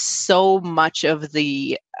sells so much of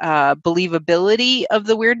the believability of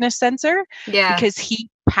the weirdness sensor, because he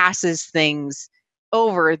passes things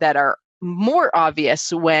over that are more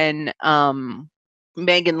obvious when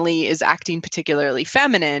Megan Lee is acting particularly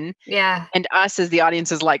feminine. Yeah. And us as the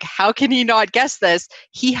audience is like, how can he not guess this?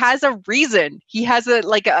 He has a reason. He has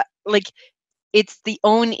it's the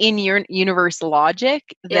own in your universe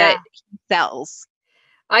logic that he sells.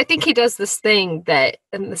 I think he does this thing that,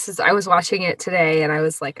 and I was watching it today and I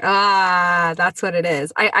was like, that's what it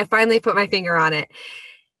is. I finally put my finger on it.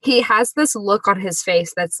 He has this look on his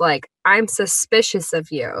face that's like, I'm suspicious of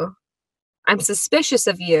you. I'm suspicious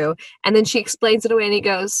of you. And then she explains it away and he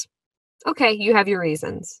goes, okay, you have your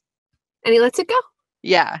reasons. And he lets it go.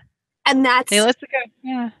 Yeah. And he lets it go.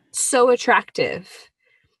 Yeah. So attractive.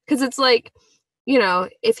 Because it's like,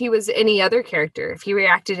 if he was any other character, if he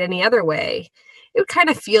reacted any other way, it would kind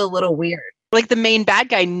of feel a little weird. Like the main bad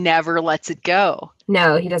guy never lets it go.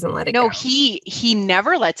 No, he doesn't let it go. No, he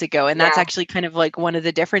never lets it go. And that's actually kind of like one of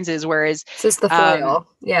the differences. Whereas it's just the foil.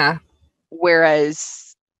 Yeah.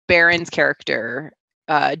 Whereas Baron's character,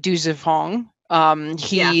 Du Zifong,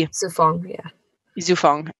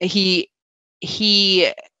 Zufong,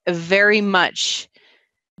 he very much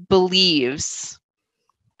believes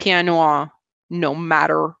Pianois no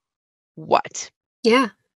matter what. Yeah.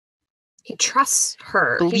 He trusts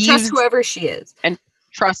her. He trusts whoever she is. And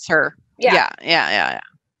trusts her. Yeah.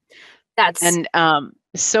 That's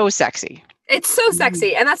so sexy. It's so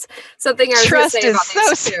sexy. And that's something I was going to say about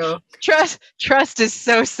these two. Trust is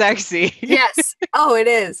so sexy. Yes. Oh, it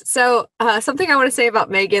is. So something I want to say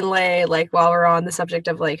about Megan Leigh, like while we're on the subject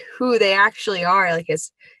of like who they actually are, like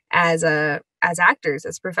as actors,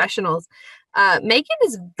 as professionals. Megan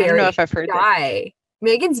is very I don't know if I've heard shy. That.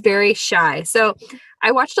 Megan's very shy. So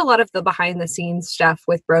I watched a lot of the behind the scenes stuff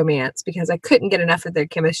with Bromance because I couldn't get enough of their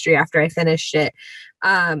chemistry after I finished it.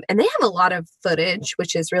 And they have a lot of footage,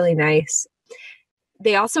 which is really nice.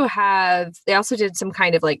 They also did some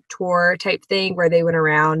kind of like tour type thing where they went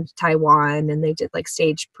around Taiwan and they did like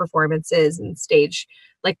stage performances and stage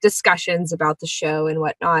like discussions about the show and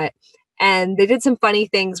whatnot. And they did some funny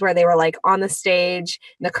things where they were like on the stage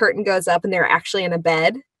and the curtain goes up and they're actually in a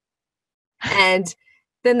bed. And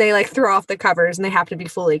then they like throw off the covers and they have to be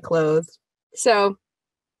fully clothed. So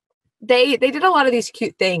they did a lot of these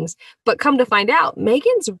cute things, but come to find out,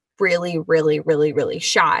 Megan's really, really, really, really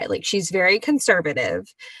shy. Like she's very conservative.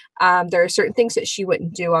 There are certain things that she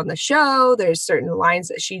wouldn't do on the show. There's certain lines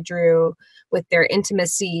that she drew with their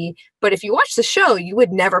intimacy. But if you watch the show, you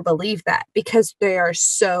would never believe that because they are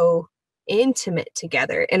so intimate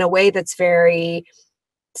together in a way that's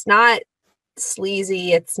it's not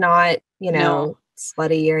sleazy. It's not,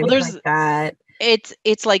 slutty or anything like that.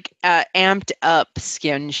 It's like amped up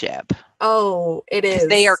skinship. Oh, it is.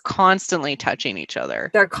 They are constantly touching each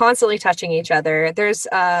other. They're constantly touching each other. There is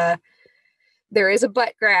a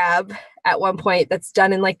butt grab at one point that's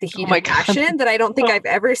done in like the heat of passion that I don't think I've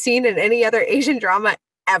ever seen in any other Asian drama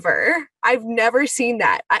ever. I've never seen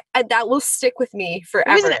that. That will stick with me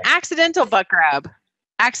forever. It was an accidental butt grab.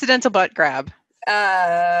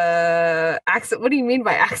 What do you mean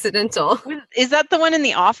by accidental? Is that the one in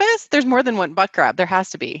The Office? There's more than one butt grab. There has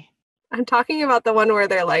to be. I'm talking about the one where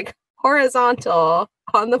they're like horizontal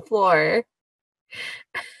on the floor.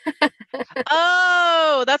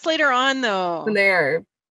 Oh, that's later on though. When they're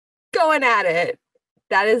going at it.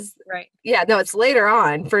 That is right. Yeah, no, it's later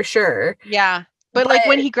on for sure. Yeah. But like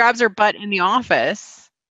when he grabs her butt in The Office.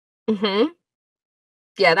 Mm-hmm.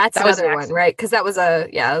 Yeah, that's another one, right? Because that was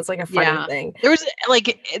it was like a funny thing. There was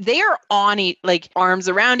like they are on like arms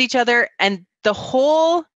around each other, and the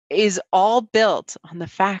whole is all built on the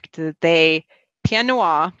fact that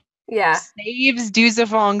Pianois saves Du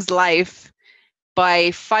Zifong's life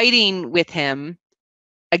by fighting with him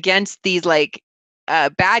against these like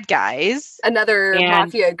bad guys. Another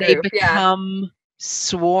mafia group. They become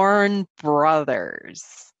sworn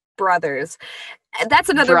brothers. That's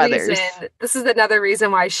another reason. This is another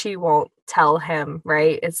reason why she won't tell him,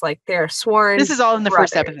 right? It's like they're sworn. This is all in the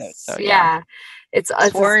first episode. So it's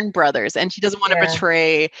sworn brothers, and she doesn't want to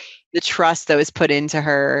betray the trust that was put into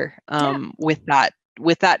her with that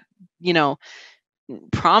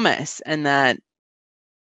promise and that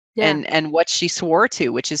and what she swore to,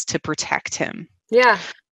 which is to protect him. Yeah.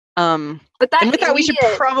 But with that, we should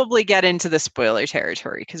probably get into the spoiler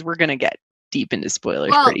territory because we're gonna get deep into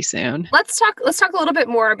spoilers pretty soon. Let's talk a little bit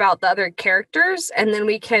more about the other characters, and then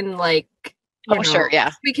we can sure,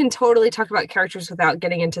 yeah. We can totally talk about characters without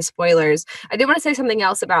getting into spoilers. I did want to say something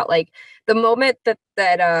else about like the moment that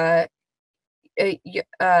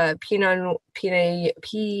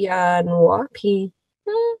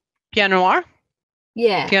Pianoir.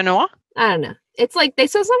 Yeah. Pianoir? I don't know. It's like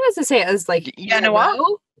sometimes they say it as like Pianoir.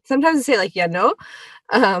 Sometimes they say like Pianoir.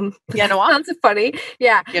 Sounds funny.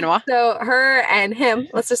 Yeah. Pianoir. So her and him,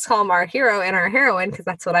 let's just call them our hero and our heroine because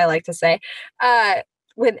that's what I like to say.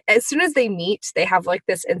 As soon as they meet, they have like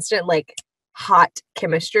this instant like hot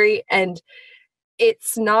chemistry, and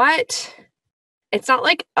it's not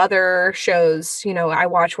like other shows, I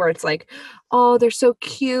watch where it's like, oh, they're so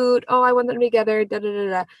cute. Oh, I want them together. Da, da, da,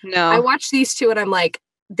 da. No. I watch these two and I'm like,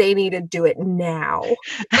 they need to do it now.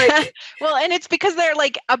 Like, well, and it's because they're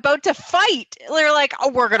like about to fight. They're like, oh,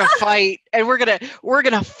 we're gonna fight, and we're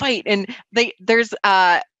gonna fight, and there's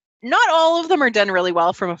not all of them are done really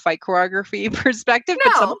well from a fight choreography perspective,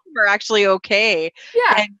 but some of them are actually okay.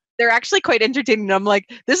 Yeah, and they're actually quite entertaining. And I'm like,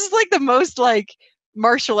 this is like the most like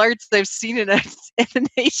martial arts they've seen in an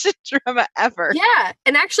Asian drama ever. Yeah,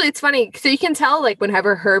 and actually it's funny, so you can tell like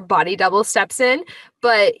whenever her body double steps in,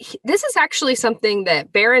 but this is actually something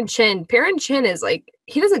that Baron Chin is like,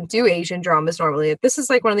 doesn't do Asian dramas normally. This is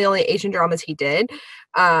like one of the only Asian dramas he did.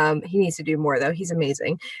 He needs to do more though. He's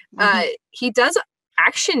amazing. He does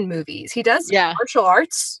action movies. He does martial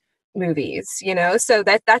arts movies, you know, so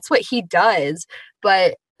that's what he does.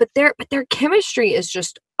 But their chemistry is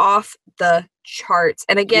just off the charts.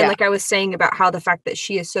 And again, like I was saying about how the fact that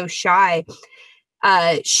she is so shy,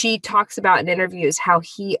 she talks about in interviews how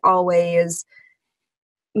he always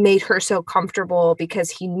made her so comfortable because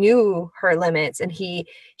he knew her limits, and he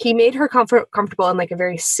made her comfortable in like a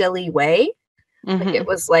very silly way. Like it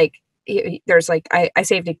was like there's like I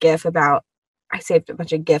saved a gif about I saved a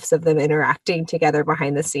bunch of gifs of them interacting together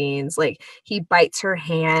behind the scenes. Like he bites her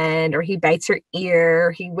hand or he bites her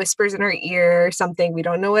ear, he whispers in her ear something, we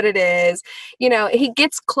don't know what it is. You know, he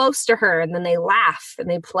gets close to her and then they laugh and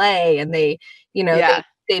they play and they, you know,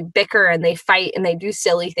 they bicker and they fight and they do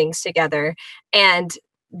silly things together. And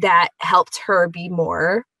that helped her be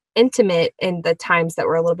more intimate in the times that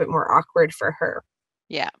were a little bit more awkward for her.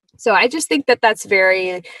 Yeah. So I just think that that's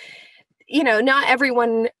very, you know, not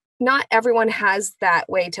everyone has that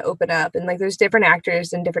way to open up. And like, there's different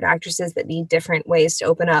actors and different actresses that need different ways to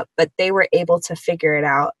open up, but they were able to figure it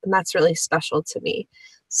out. And that's really special to me.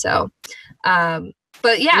 So,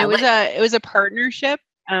 but yeah, and it was a partnership.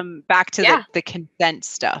 Back to the consent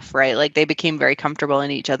stuff, right? Like they became very comfortable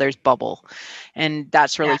in each other's bubble, and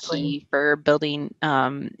that's really key for building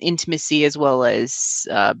intimacy as well as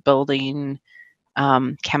building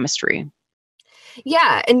chemistry.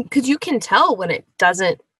 Yeah, and because you can tell when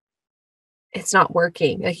it's not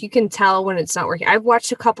working. Like you can tell when it's not working. I've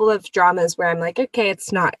watched a couple of dramas where I'm like, okay,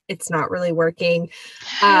 it's not really working.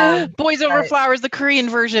 Boys Over Flowers, the Korean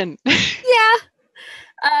version. Yeah.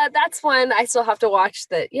 That's one I still have to watch.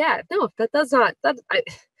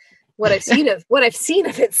 What I've seen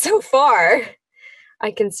of it so far,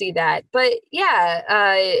 I can see that. But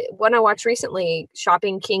yeah, one I watched recently,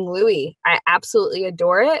 Shopping King Louie, I absolutely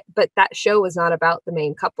adore it. But that show was not about the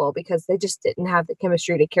main couple because they just didn't have the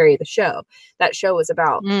chemistry to carry the show. That show was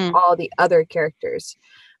about all the other characters.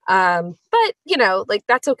 But you know, like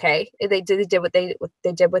that's okay. They did what they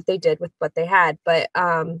did with what they had. But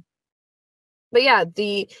yeah,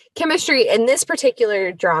 the chemistry in this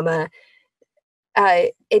particular drama,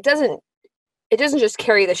 it doesn't just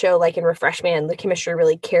carry the show like in Refresh Man. The chemistry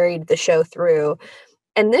really carried the show through.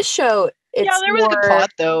 And this show, it's there was a good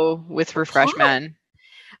plot though with Refresh Man.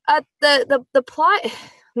 The plot,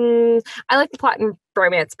 I like the plot in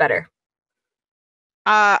Bromance better.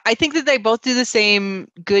 I think that they both do the same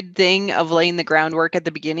good thing of laying the groundwork at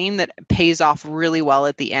the beginning that pays off really well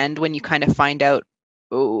at the end when you kind of find out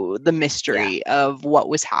the mystery of what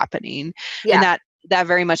was happening. And that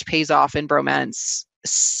very much pays off in Bromance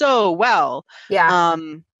so well. I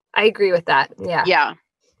agree with that. Yeah.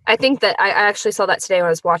 I think that I actually saw that today when I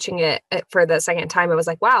was watching it for the second time. I was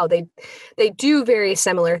like, wow, they do very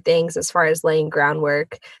similar things as far as laying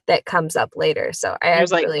groundwork that comes up later. So I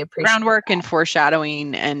really appreciate groundwork that. And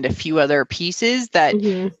foreshadowing and a few other pieces that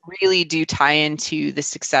really do tie into the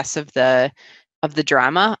success of the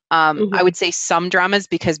drama. I would say some dramas,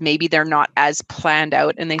 because maybe they're not as planned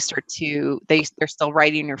out and they're still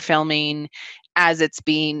writing or filming as it's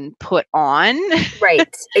being put on.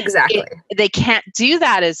 Right, exactly. They can't do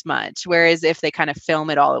that as much. Whereas if they kind of film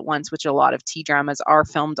it all at once, which a lot of T-dramas are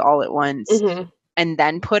filmed all at once and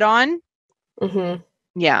then put on.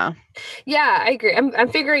 Yeah. Yeah, I agree. I'm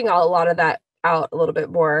figuring a lot of that out a little bit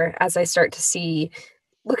more as I start to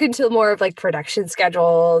look into more of like production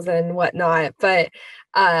schedules and whatnot. But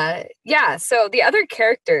so the other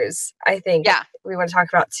characters I think we want to talk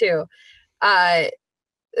about too. I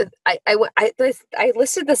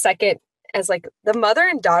listed the second as like the mother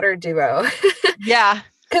and daughter duo. Yeah.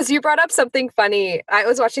 Because you brought up something funny. I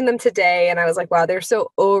was watching them today and I was like, wow, they're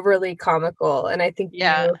so overly comical. And I think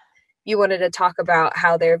you wanted to talk about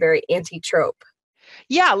how they're very anti-trope.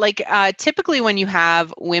 Yeah, like typically when you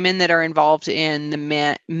have women that are involved in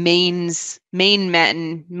the main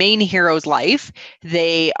hero's life,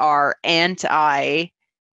 they are anti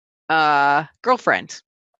girlfriend.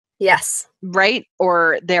 Yes. Right?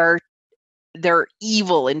 Or they're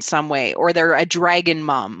evil in some way, or they're a dragon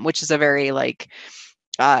mom, which is a very like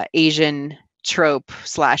Asian trope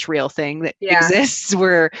 / real thing that exists,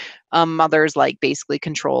 where mothers like basically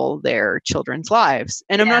control their children's lives.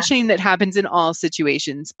 And I'm not saying that happens in all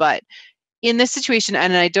situations, but in this situation,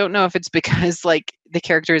 and I don't know if it's because like the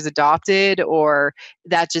character is adopted or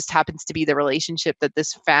that just happens to be the relationship that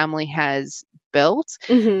this family has built.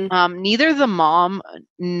 Neither the mom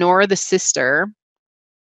nor the sister,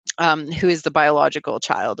 who is the biological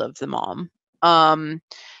child of the mom,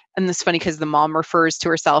 and it's funny because the mom refers to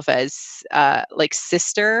herself as like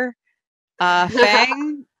sister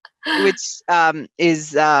Fang, which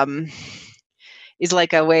is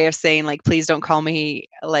like a way of saying like, please don't call me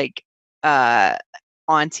like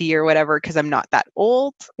auntie or whatever, because I'm not that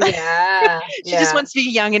old. Yeah. She just wants to be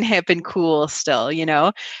young and hip and cool still, you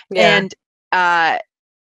know? Yeah. And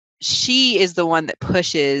she is the one that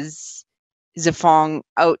pushes Zifong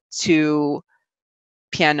out to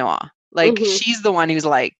Pianoa. Like, she's the one who's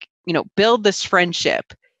like, you know, build this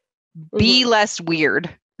friendship, be less weird.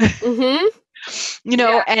 You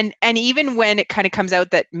know, and even when it kind of comes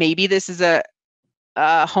out that maybe this is a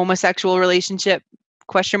homosexual relationship, ?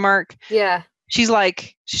 Yeah. She's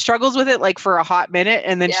like, she struggles with it like for a hot minute,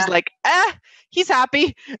 and then she's like, he's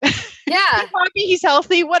happy. Yeah. He's happy, he's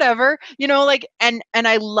healthy, whatever. You know, like, and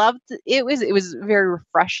I loved it. Was very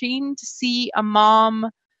refreshing to see a mom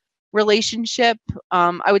relationship.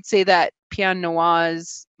 I would say that Pian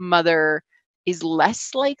Noir's mother is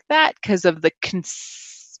less like that because of the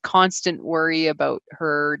constant worry about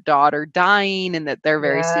her daughter dying, and that they're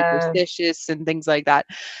very superstitious and things like that.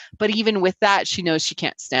 But even with that, she knows she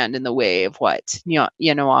can't stand in the way of what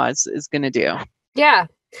Noir is going to do. Yeah.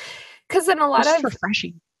 Because in a lot of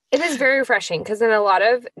refreshing. It is very refreshing because in a lot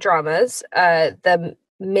of dramas, the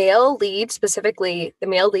male lead, specifically the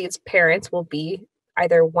male lead's parents, will be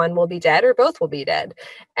either one will be dead or both will be dead.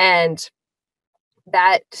 And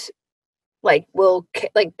that will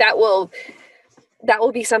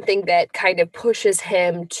be something that kind of pushes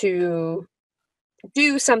him to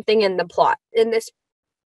do something in the plot. In this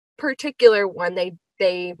particular one,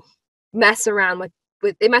 they mess around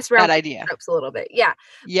with that idea tropes a little bit. Yeah.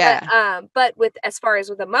 But with as far as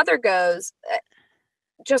with the mother goes,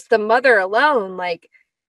 just the mother alone, like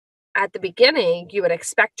at the beginning, you would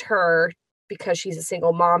expect her, because she's a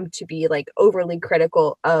single mom, to be like overly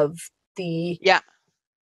critical of the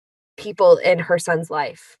people in her son's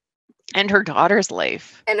life. And her daughter's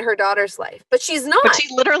life. But she's not. But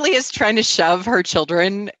she literally is trying to shove her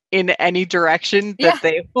children in any direction that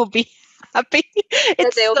they will be happy.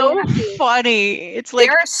 It's so funny. It's like,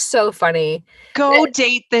 they're so funny. Go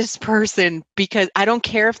date this person, because I don't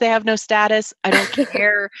care if they have no status. I don't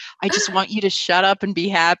care. I just want you to shut up and be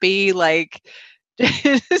happy. Like,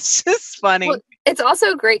 it's just funny. Well, it's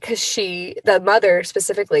also great because the mother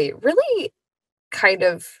specifically, really kind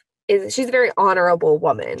of she's a very honorable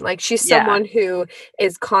woman. Like, she's someone who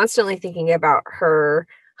is constantly thinking about her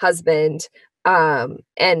husband,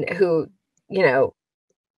 and who, you know,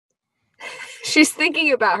 she's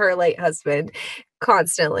thinking about her late husband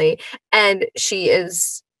constantly. And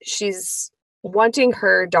she's wanting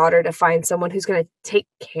her daughter to find someone who's going to take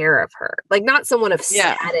care of her, like not someone of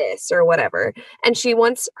status or whatever. And she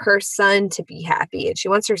wants her son to be happy, and she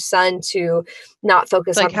wants her son to not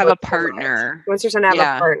focus on have a partner. She wants her son to have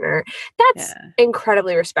a partner. That's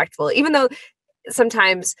incredibly respectful, even though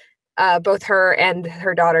sometimes both her and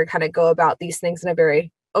her daughter kind of go about these things in a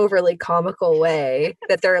very overly comical way,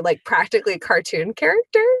 that they're like practically cartoon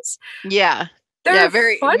characters. They're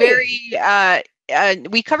very funny. Very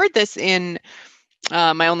we covered this in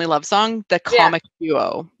My Only Love Song, the comic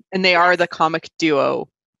duo, and they are the comic duo,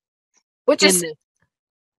 which is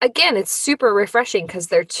again, it's super refreshing because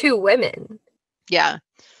they're two women.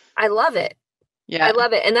 I love it. I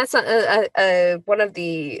love it. And that's one of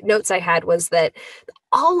the notes I had, was that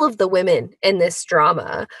all of the women in this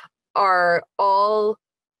drama are all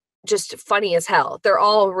just funny as hell. They're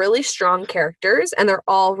all really strong characters, and they're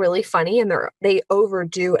all really funny, and they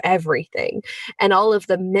overdo everything. And all of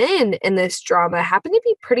the men in this drama happen to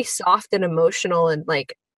be pretty soft and emotional, and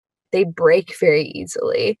like they break very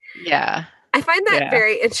easily. I find that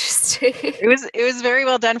very interesting. It was very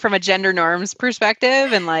well done from a gender norms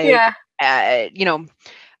perspective, and like you know,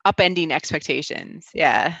 upending expectations.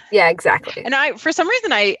 Exactly. And for some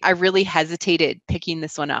reason I really hesitated picking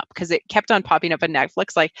this one up, because it kept on popping up on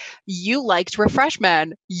Netflix like, you liked Refresh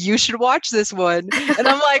Man, you should watch this one. And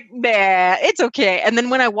I'm like, nah, it's okay. And then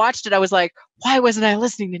when I watched it, I was like, why wasn't I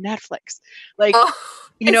listening to Netflix? Like,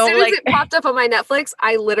 you know, as soon like as it popped up on my Netflix,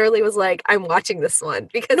 I literally was like, I'm watching this one,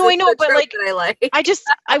 because no, I know, but like, I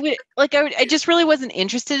I just really wasn't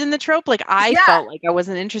interested in the trope. Like, I felt like I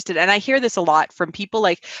wasn't interested. And I hear this a lot from people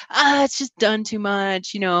like, it's just done too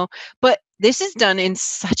much, you know, but this is done in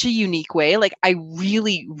such a unique way. Like, I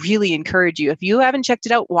really, really encourage you, if you haven't checked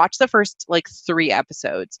it out, watch the first like 3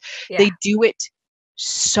 episodes. They do it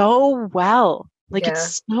so well. Like,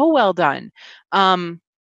 it's so well done.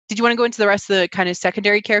 Did you want to go into the rest of the kind of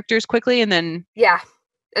secondary characters quickly, and then and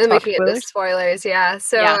then we can get the spoilers.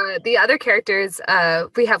 So the other characters,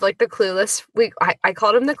 we have like the clueless. I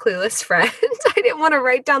called him the clueless friend. I didn't want to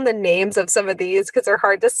write down the names of some of these because they're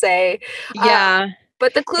hard to say.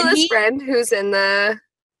 But the clueless friend who's in the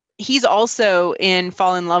he's also in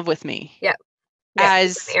Fall in Love with Me. Yeah.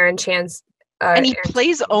 As Aaron Chan's. And he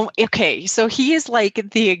plays, okay, so he is like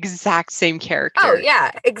the exact same character. Oh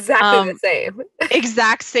yeah, exactly the same.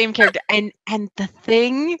 Exact same character. And the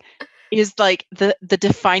thing is, like, the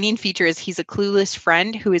defining feature is he's a clueless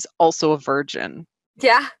friend who is also a virgin.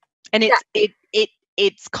 Yeah. And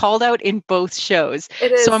it's called out in both shows.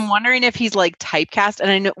 It is. So I'm wondering if he's like typecast.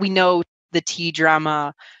 And we know the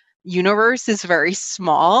T-drama universe is very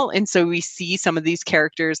small, and so we see some of these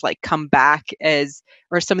characters like come back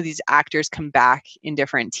or some of these actors come back in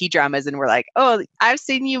different T-dramas, and we're like, oh, I've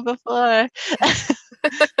seen you before.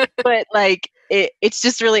 But like it's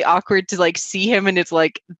just really awkward to like see him, and it's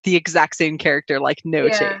like the exact same character, like no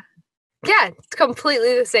change. Yeah, it's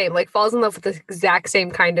completely the same. Like falls in love with the exact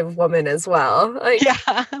same kind of woman as well. Like,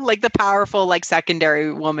 yeah, like the powerful like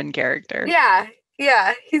secondary woman character. Yeah,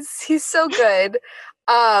 he's so good.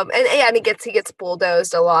 And he gets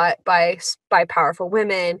bulldozed a lot by powerful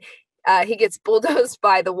women. He gets bulldozed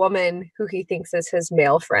by the woman who he thinks is his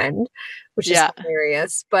male friend, which is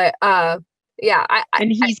hilarious. But yeah,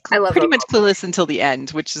 and he's I love pretty much clueless until the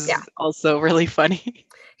end, which is also really funny.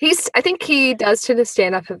 I think he does tend to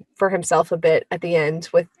stand up for himself a bit at the end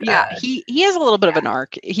with he has a little bit of an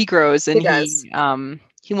arc. He grows, and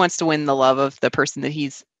he wants to win the love of the person that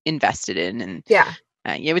he's invested in, and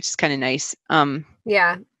which is kind of nice.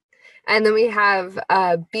 And then we have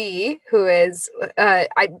B, who is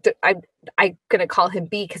I'm gonna call him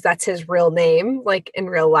B because that's his real name, like in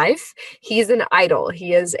real life. He's an idol.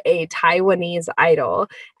 He is a Taiwanese idol,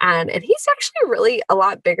 and he's actually really a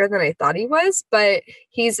lot bigger than I thought he was. But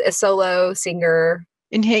he's a solo singer.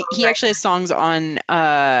 And he actually has songs on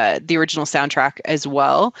the original soundtrack as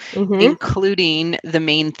well, including the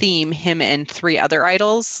main theme. Him and 3 other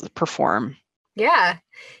idols perform. Yeah,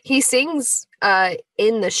 he sings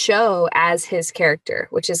in the show as his character,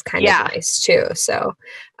 which is kind of nice too. So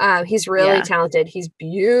he's really talented. He's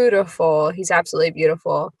beautiful. He's absolutely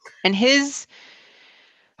beautiful. And his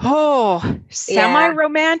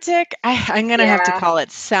semi-romantic, I'm going to have to call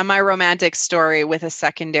it semi-romantic story with a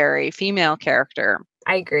secondary female character.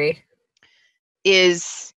 I agree.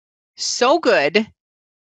 Is so good,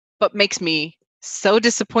 but makes me so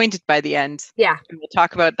disappointed by the end. Yeah. And we'll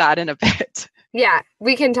talk about that in a bit. Yeah,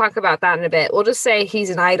 we can talk about that in a bit. We'll just say he's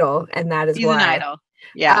an idol, and that is why. He's an idol.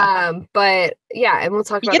 Yeah. But yeah, and we'll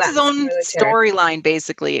talk about that. He gets his own storyline,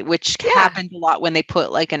 basically, which happens a lot when they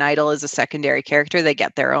put like an idol as a secondary character. They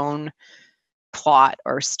get their own plot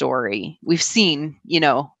or story. We've seen,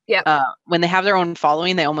 when they have their own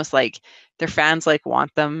following, they almost like their fans like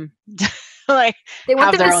want them to like they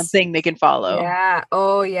have their own thing they can follow. Yeah.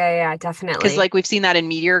 Oh yeah, definitely. Because like we've seen that in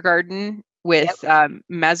Meteor Garden with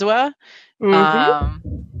Mezua.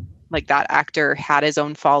 Like that actor had his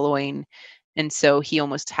own following, and so he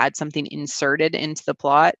almost had something inserted into the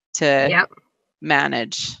plot to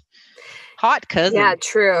manage. Hot cousin. Yeah,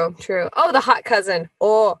 true. Oh, the hot cousin.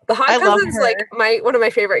 Oh, the hot cousin's like one of my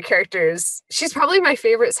favorite characters. She's probably my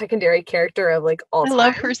favorite secondary character of like all time. I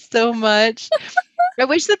love her so much. I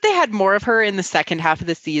wish that they had more of her in the second half of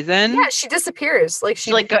the season. Yeah, she disappears. Like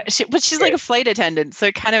she's like a flight attendant, so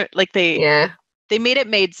it kind of like they made it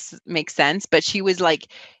make sense. But she was like,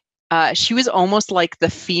 she was almost like the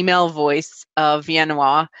female voice of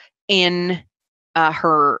Yanhua in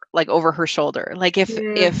her, like over her shoulder. Like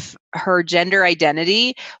if her gender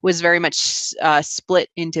identity was very much split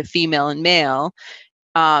into female and male,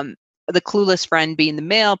 the clueless friend being the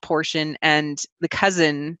male portion and the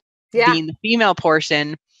cousin being the female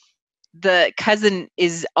portion, the cousin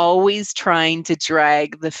is always trying to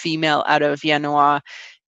drag the female out of Yanhua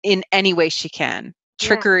in any way she can.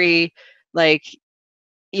 Trickery, like,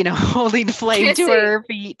 holding flame to her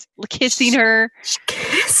feet, kissing her. She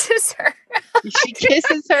kisses her. She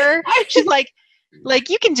kisses her. She's like,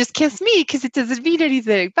 you can just kiss me because it doesn't mean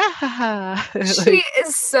anything. She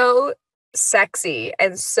is so sexy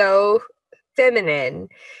and so feminine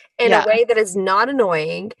in a way that is not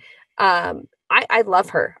annoying. I love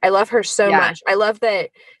her. I love her so much. I love that.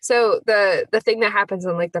 So the thing that happens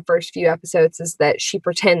in like the first few episodes is that she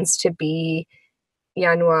pretends to be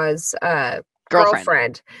Yanhua's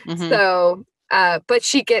girlfriend. So but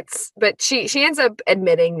she ends up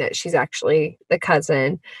admitting that she's actually the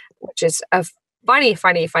cousin, which is a funny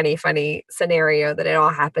scenario that it all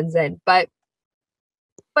happens in. But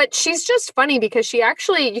she's just funny because she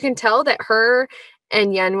actually, you can tell that her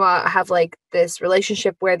and Yanhua have like this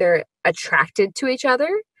relationship where they're attracted to each other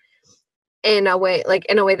in a way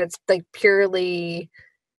that's like purely,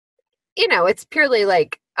 it's purely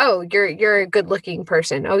like, oh, you're a good looking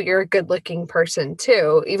person. Oh, you're a good looking person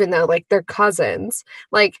too, even though like they're cousins.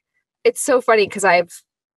 Like, it's so funny because I've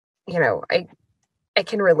I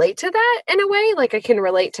can relate to that in a way. Like, I can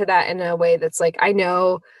relate to that in a way that's like, I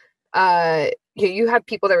know you have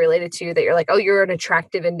people that related to you that you're like, oh, you're an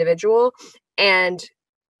attractive individual. And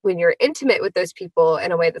when you're intimate with those people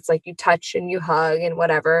in a way that's like you touch and you hug and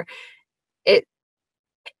whatever, it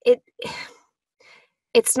it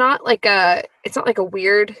it's not like a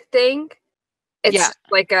weird thing. It's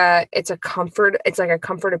like a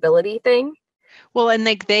comfortability thing. Well, and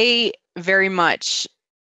like they very much,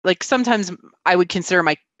 like sometimes I would consider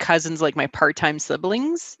my cousins like my part-time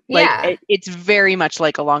siblings. Yeah. Like it's very much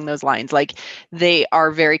like along those lines. Like they are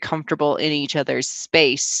very comfortable in each other's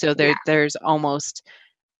space. So there's almost,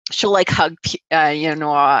 she'll like hug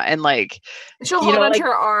and like she'll hold onto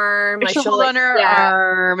her arm. She'll hold on her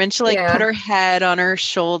arm and she'll like put her head on her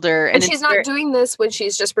shoulder. And she's not doing this when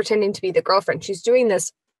she's just pretending to be the girlfriend. She's doing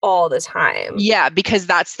this all the time. Yeah, because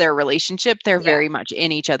that's their relationship. They're very much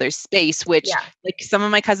in each other's space, which like some of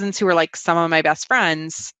my cousins who are like some of my best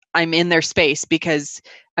friends, I'm in their space because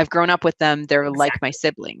I've grown up with them. They're like my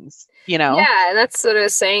siblings, Yeah, and that's what I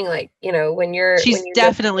was saying. Like, she's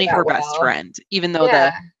definitely her best friend, even though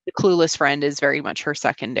the clueless friend is very much her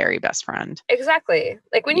secondary best friend. Exactly.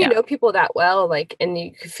 Like when you know people that well, like, and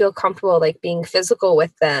you feel comfortable, like being physical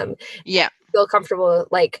with them. Yeah. Feel comfortable,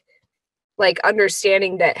 like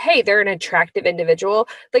understanding that, hey, they're an attractive individual.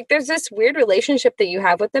 Like there's this weird relationship that you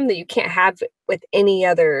have with them that you can't have with any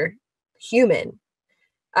other human.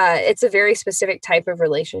 It's a very specific type of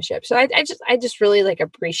relationship. So I just really like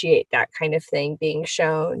appreciate that kind of thing being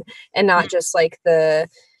shown, and not just like the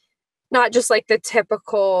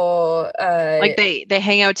typical like they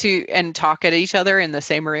hang out and talk at each other in the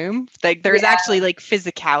same room. Like there's actually like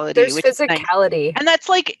physicality. There's physicality. Nice. And that's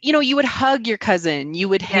like, you would hug your cousin, you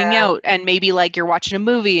would hang out, and maybe like you're watching a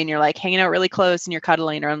movie and you're like hanging out really close and you're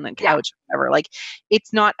cuddling on the couch or whatever. Like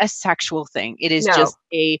it's not a sexual thing. It is just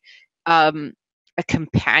a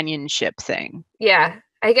companionship thing. Yeah.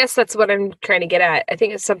 I guess that's what I'm trying to get at. I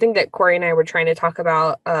think it's something that Corey and I were trying to talk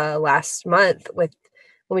about last month when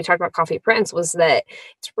we talked about Coffee Prince, was that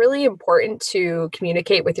it's really important to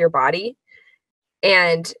communicate with your body.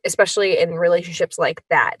 And especially in relationships like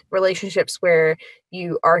that, relationships where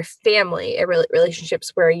you are family,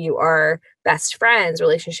 relationships where you are best friends,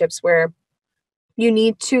 relationships where you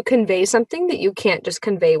need to convey something that you can't just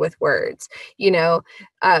convey with words.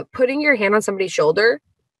 Putting your hand on somebody's shoulder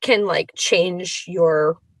can like change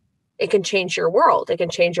your world. It can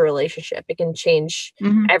change your relationship. It can change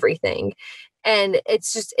everything. And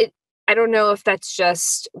it's just, I don't know if that's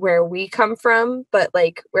just where we come from, but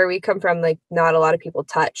like where we come from, like not a lot of people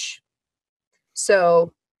touch.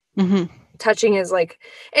 So touching is like,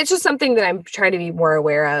 it's just something that I'm trying to be more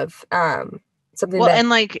aware of. And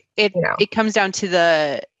like it comes down to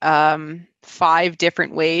the 5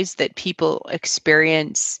 different ways that people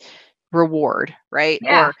experience reward, right?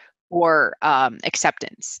 Yeah. Or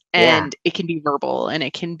acceptance. And it can be verbal, and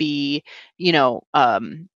it can be,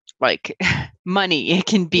 like money. It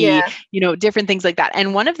can be, different things like that.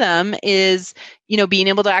 And one of them is, being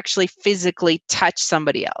able to actually physically touch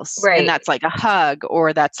somebody else. Right. And that's like a hug,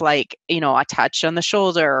 or that's like, a touch on the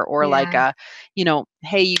shoulder, or like a,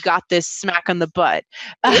 hey, you got this smack on the butt.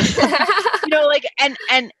 Like,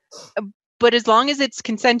 but as long as it's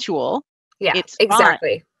consensual, it's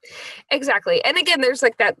exactly. fine. Exactly. And again, there's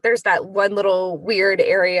that one little weird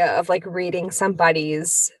area of like reading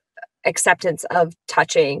somebody's acceptance of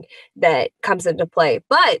touching that comes into play.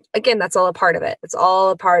 But again, that's all a part of it. It's all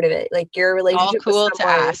a part of it. Like your relationship all cool with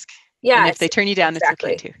someone, to ask. Yeah. And if they turn you down, it's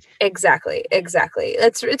okay too. Exactly.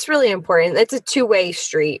 It's really important. It's a two-way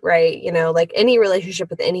street, right? Like any relationship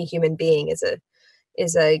with any human being is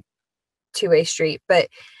a two-way street. But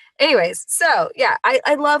anyways, so yeah,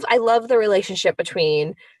 I love the relationship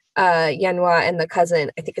between Yanhua and the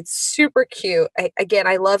cousin. I think it's super cute.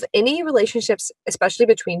 I love any relationships, especially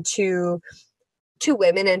between two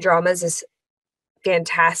women in dramas, is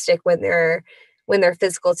fantastic when they're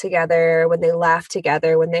physical together, when they laugh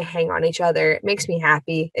together, when they hang on each other. It makes me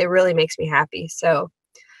happy. It really makes me happy. So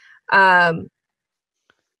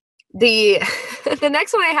the the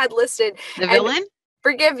next one I had listed, the villain.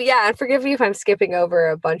 Forgive me if I'm skipping over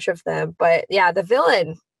a bunch of them, but yeah, the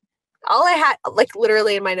villain. All I had, like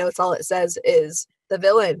literally in my notes, all it says is the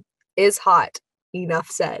villain is hot. Enough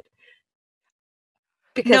said.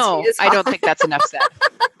 Because no, I don't think that's enough said.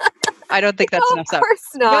 I don't think that's enough said. Of course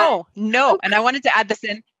not. No. And I wanted to add this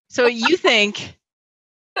in. So you think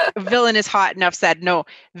villain is hot, enough said. No,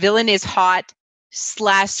 villain is hot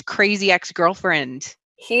 / crazy ex-girlfriend.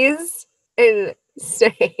 He's insane.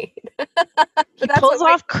 He pulls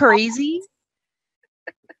off crazy.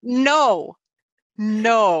 No.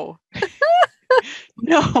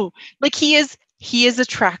 No, like he is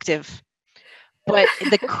attractive, but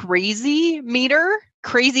the crazy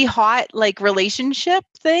hot like relationship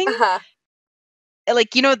thing, Uh-huh.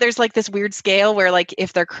 like, you know, there's like this weird scale where like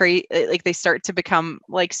if they're crazy, like they start to become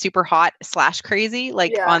like super hot / crazy,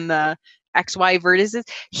 like Yeah. on the XY vertices.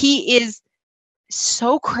 He is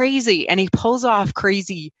so crazy and he pulls off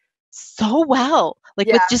crazy so well, like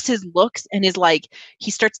Yeah. with just his looks and his like, he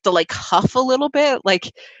starts to like huff a little bit,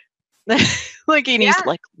 like like, and he's Yeah.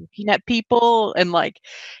 like looking at people and like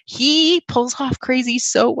he pulls off crazy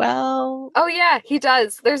so well. Oh yeah, he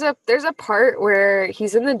does. There's a part where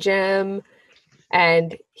he's in the gym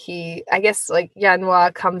and I guess like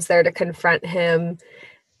Yanhua comes there to confront him,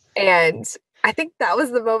 and I think that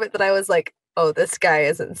was the moment that I was like, oh, this guy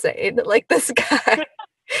is insane. Like this guy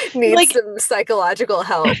needs Like, some psychological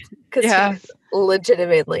help because yeah. he's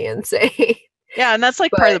legitimately insane. Yeah, and that's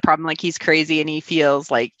like part of the But problem. Like he's crazy and he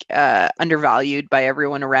feels like undervalued by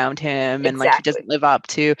everyone around him, and like he exactly. doesn't live up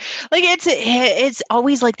to, like, it's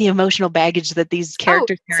always like the emotional baggage that these Oh,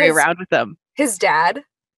 characters carry around with them. his dad.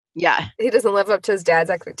 Yeah. He doesn't live up to his dad's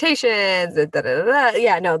expectations. And da, da, da, da.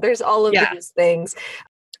 Yeah, no, there's all of Yeah. these things.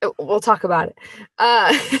 We'll talk about it.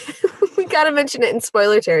 We got to mention it in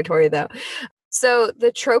spoiler territory, though. So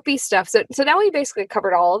the tropey stuff. So now we basically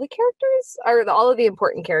covered all of the characters, or all of the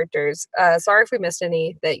important characters. Sorry if we missed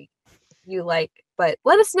any that you like, but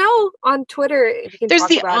let us know on Twitter if you can There's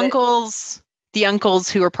talk about it. the uncles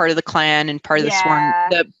who are part of the clan and part of the sworn,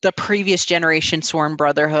 Yeah. the previous generation sworn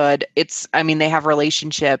brotherhood. I mean, they have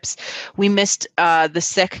relationships. We missed the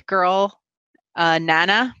sick girl,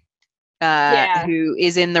 Nana, Yeah. who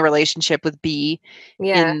is in the relationship with B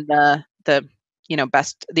Yeah. in the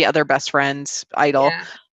the other best friend's idol.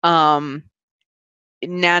 Yeah.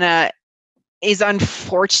 Nana is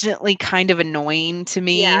unfortunately kind of annoying to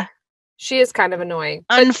me. Yeah. She is kind of annoying.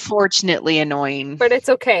 Unfortunately annoying. But it's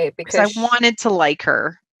okay because I wanted to like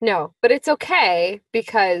her. No, but it's okay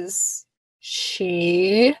because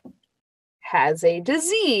she has a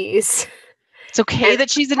disease. It's okay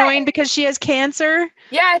that she's annoying because she has cancer.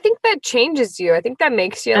 Yeah, I think that changes you. I think that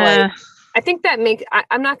makes you like. I think that makes.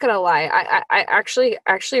 I'm not gonna lie. I actually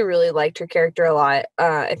really liked her character a lot.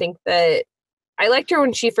 I think that I liked her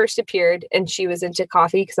when she first appeared and she was into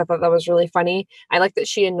coffee because I thought that was really funny. I like that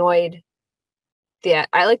she annoyed. Yeah,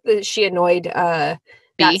 I like that she annoyed. That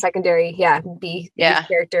secondary. Yeah, B. Yeah.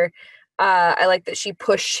 Character. I like that she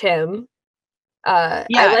pushed him. I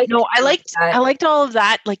liked all of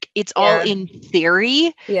that. Like it's all in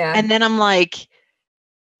theory. Yeah. And then I'm like,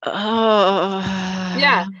 oh.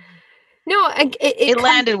 Yeah. No, it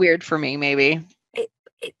landed weird for me, maybe.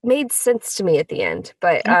 It made sense to me at the end,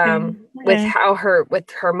 but with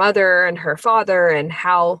her mother and her father and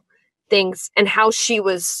how she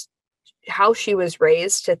was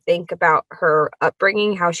raised to think about her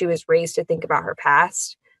upbringing, how she was raised to think about her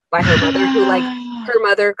past by her mother, who like her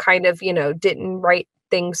mother kind of, didn't write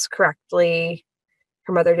things correctly.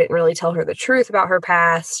 Her mother didn't really tell her the truth about her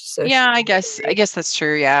past. So yeah, I guess that's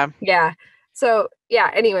true. Yeah. Yeah. So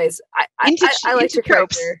yeah. Anyways, I like your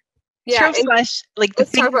tropes. Character. Yeah. Tropes like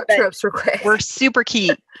let's talk about tropes real quick. We're super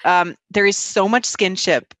key. There is so much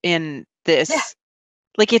skinship in this. Yeah.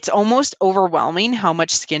 Like it's almost overwhelming how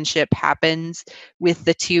much skinship happens with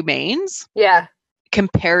the two mains. Yeah.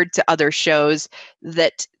 Compared to other shows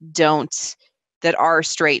that are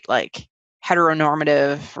straight, like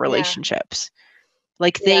heteronormative relationships. Yeah.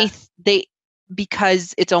 Like they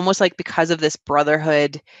because it's almost like because of this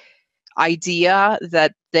brotherhood idea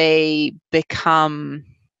that they become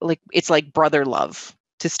like, it's like brother love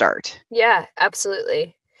to start. Yeah,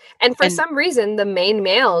 absolutely. And for some reason, the main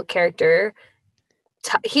male character,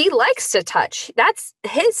 he likes to touch. That's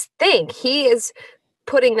his thing. He is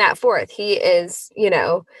putting that forth. He is,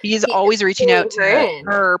 he's always reaching out to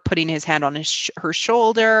her, putting his hand on her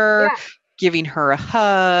shoulder, giving her a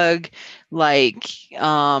hug, like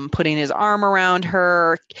putting his arm around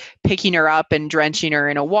her, picking her up and drenching her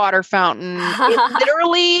in a water fountain. It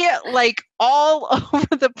literally like all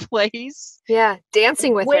over the place. Yeah,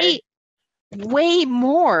 dancing with her. Way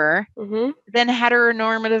more than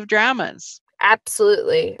heteronormative dramas.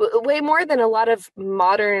 Absolutely. Way more than a lot of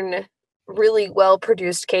modern, really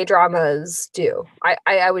well-produced K-dramas do.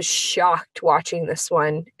 I was shocked watching this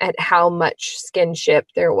one at how much skinship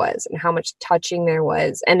there was and how much touching there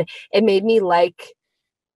was. And it made me like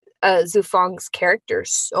Zufang's character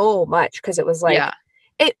so much because it was like,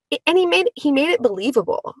 and he made it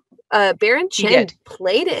believable. Baron Chin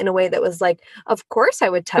played it in a way that was like, of course I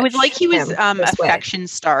would touch. It was like he was affection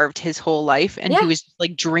starved his whole life, and he was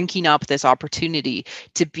like drinking up this opportunity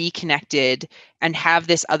to be connected and have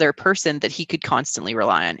this other person that he could constantly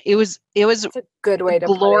rely on. It was That's a good way to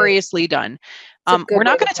gloriously done. We're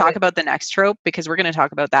not going to talk about the next trope because we're going to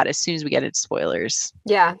talk about that as soon as we get into spoilers.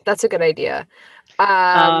 Yeah, that's a good idea.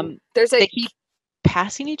 They keep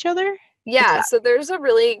passing each other. Yeah, so there's a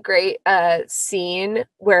really great scene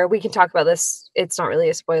where we can talk about this. It's not really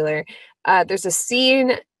a spoiler. There's a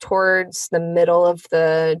scene towards the middle of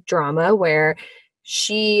the drama where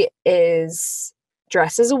she is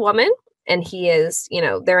dressed as a woman and he is,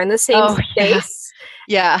 they're in the same space.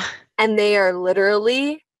 Yeah. And they are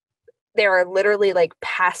literally like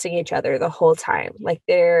passing each other the whole time. Like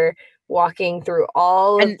they're walking through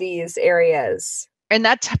all of these areas. And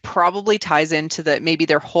that probably ties into maybe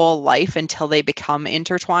their whole life until they become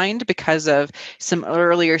intertwined because of some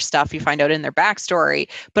earlier stuff you find out in their backstory.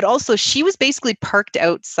 But also, she was basically parked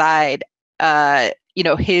outside,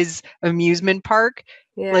 his amusement park,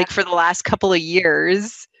 like for the last couple of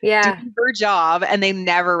years, doing her job, and they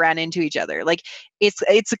never ran into each other. Like it's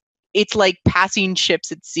like passing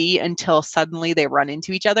ships at sea until suddenly they run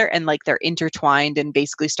into each other and like they're intertwined and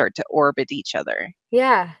basically start to orbit each other.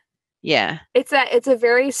 Yeah. Yeah. It's a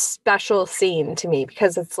very special scene to me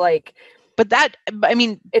because it's like, that's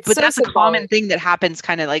a common thing that happens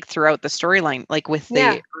kind of like throughout the storyline, like with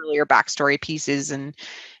the earlier backstory pieces, and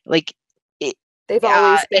like they've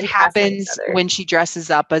always been it happens when she dresses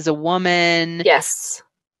up as a woman. Yes.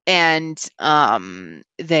 And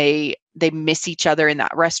they miss each other in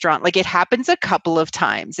that restaurant. Like it happens a couple of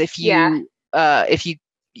times if you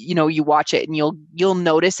you watch it, and you'll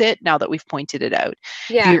notice it now that we've pointed it out.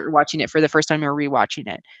 Yeah. If you're watching it for the first time or rewatching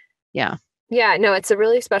it. Yeah. Yeah, no, it's a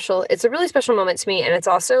really special moment to me, and it's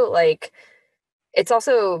also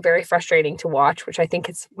very frustrating to watch, which I think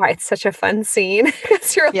is why it's such a fun scene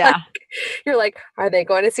because you're like, are they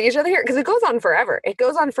going to see each other here? Because it goes on forever. It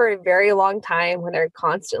goes on for a very long time when they're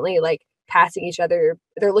constantly like passing each other.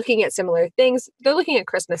 They're looking at similar things. They're looking at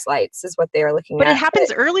Christmas lights is what they are looking at. But it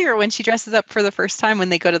happens earlier when she dresses up for the first time when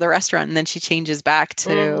they go to the restaurant, and then she changes back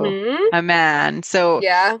to a man. So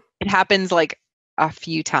it happens like a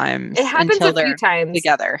few times. It happens a few times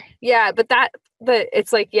together. Yeah, but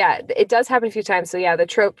it's like, it does happen a few times. So yeah, the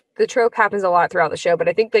trope happens a lot throughout the show, but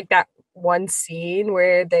I think like that one scene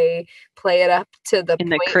where they play it up to the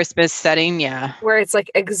Christmas setting, where it's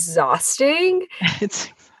like exhausting.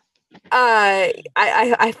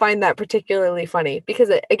 I find that particularly funny because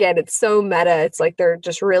it's so meta. It's like they're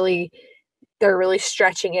really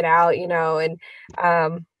stretching it out, and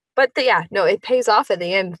it pays off at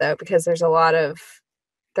the end though, because there's a lot of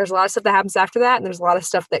stuff that happens after that, and there's a lot of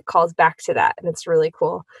stuff that calls back to that, and it's really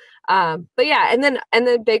cool. And then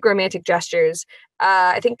big romantic gestures.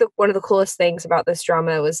 I think one of the coolest things about this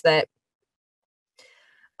drama was that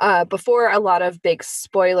before a lot of big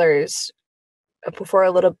spoilers, before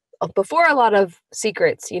a lot of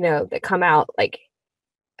secrets, that come out, like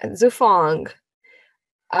Zufang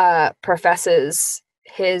professes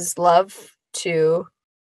his love to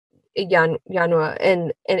Yanhua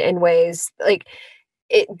in ways like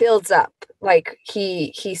it builds up. Like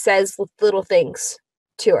he says little things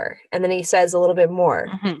to her, and then he says a little bit more,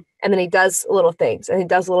 and then he does little things, and he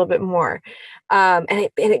does a little bit more, and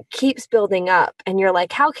it keeps building up, and you're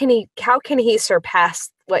like, how can he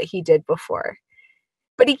surpass what he did before?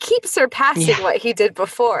 But he keeps surpassing what he did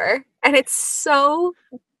before, and it's so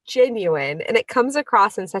genuine, and it comes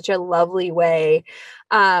across in such a lovely way.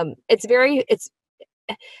 It's very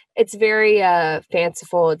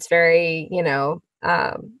fanciful. It's very,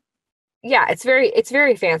 it's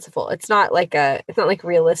very fanciful. It's not like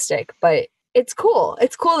realistic, but it's cool.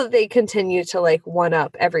 It's cool that they continue to like one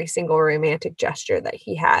up every single romantic gesture that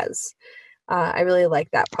he has. I really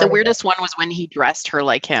like that part. The weirdest one was when he dressed her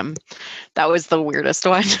like him. That was the weirdest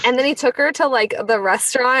one. And then he took her to like the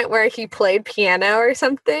restaurant where he played piano or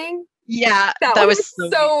something. Yeah, that was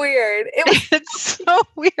so weird. It's so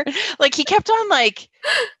weird. Like he kept on like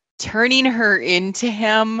turning her into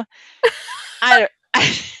him. I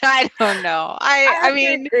don't know. I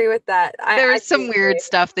mean, agree with that. There was some weird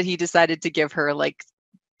stuff that he decided to give her, like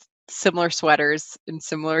similar sweaters and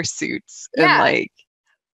similar suits, and like.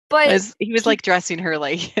 But he was like dressing her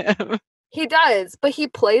like him. He does, but he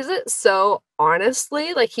plays it so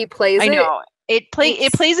honestly. Like he plays I know. It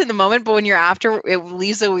plays in the moment, but when you're after, it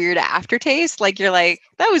leaves a weird aftertaste. Like you're like,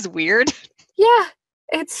 that was weird. Yeah,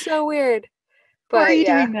 it's so weird. But why are you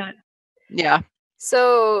doing that? Yeah.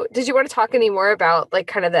 So, did you want to talk any more about like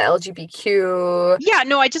kind of the LGBTQ? Yeah,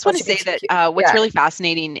 no, I just want to say that what's really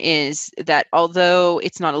fascinating is that although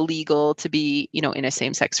it's not illegal to be, in a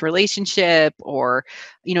same-sex relationship or,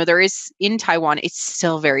 there is in Taiwan, it's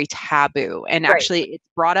still very taboo. And actually it's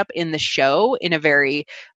brought up in the show in a very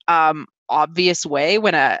obvious way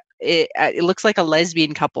when it looks like a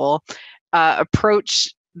lesbian couple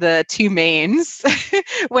approach the two mains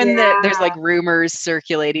when there's like rumors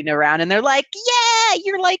circulating around and they're like, yeah,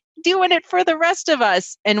 you're like doing it for the rest of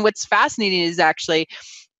us. And what's fascinating is actually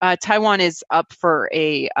Taiwan is up for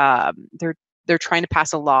they're trying to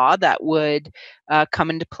pass a law that would come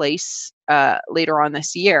into place later on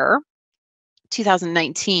this year,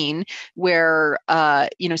 2019, where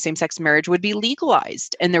same-sex marriage would be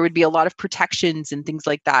legalized and there would be a lot of protections and things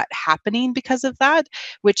like that happening because of that,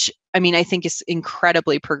 which I think is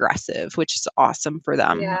incredibly progressive, which is awesome for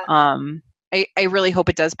them. I really hope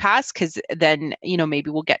it does pass, because then maybe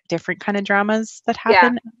we'll get different kind of dramas that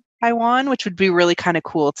happen in Taiwan, which would be really kind of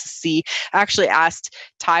cool to see. I actually asked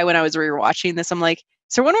Ty when I was rewatching this, I'm like,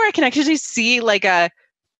 is there one where I can actually see like a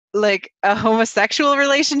homosexual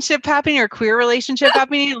relationship happening or queer relationship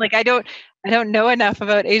happening? Like I don't know enough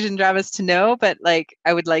about Asian dramas to know, but like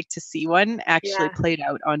I would like to see one actually played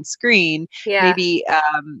out on screen. Maybe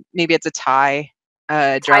it's a Thai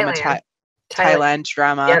drama, Thailand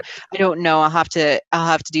drama. I don't know. I'll have to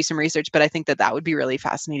do some research, but I think that would be really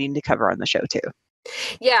fascinating to cover on the show too.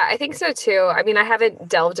 Yeah, I think so too. I mean, I haven't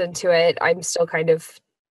delved into it. I'm still kind of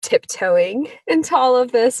tiptoeing into all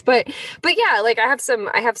of this, but yeah, like I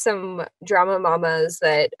have some drama mamas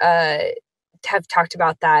that have talked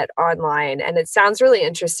about that online, and it sounds really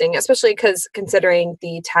interesting, especially because considering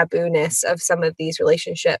the taboo-ness of some of these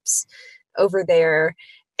relationships over there.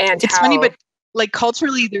 And it's funny, but like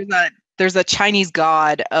culturally there's a Chinese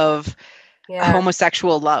god of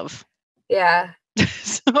homosexual love.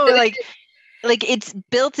 So like it's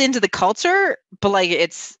built into the culture, but like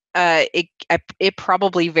it's it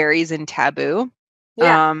probably varies in taboo.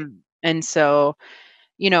 And so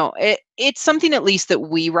it's something at least that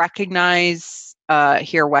we recognize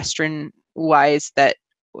here Western wise that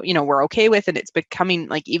we're okay with, and it's becoming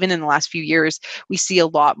like, even in the last few years, we see a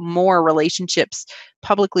lot more relationships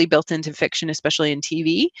publicly built into fiction, especially in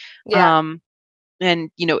TV.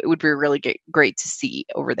 And it would be really great to see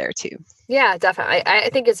over there too. Yeah, definitely.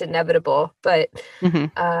 I think it's inevitable, but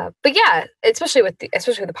yeah, especially with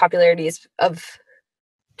the popularities of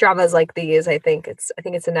dramas like these, I think it's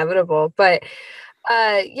inevitable. But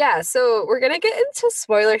yeah, so we're gonna get into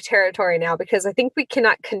spoiler territory now, because I think we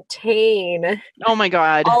cannot contain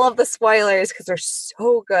all of the spoilers because they're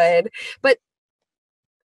so good. But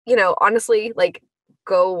honestly, like,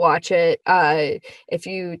 go watch it. If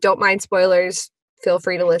you don't mind spoilers, feel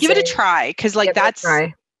free to listen. Give it a try, because like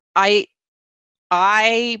I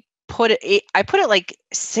put it like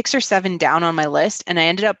 6 or 7 down on my list, and I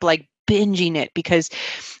ended up like binging it because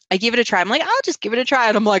I gave it a try. I'm like, I'll just give it a try.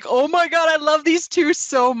 And I'm like, oh my God, I love these two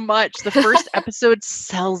so much. The first episode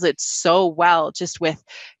sells it so well, just with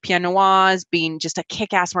Pianoise being just a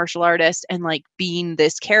kick-ass martial artist and like being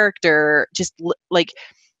this character, just like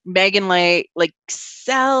Megan Leigh like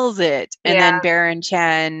sells it. And then Baron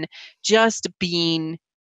Chen just being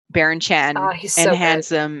Baron Chen he's and so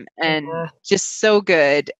handsome and just so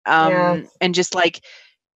good. And just like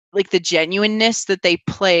the genuineness that they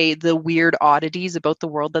play, the weird oddities about the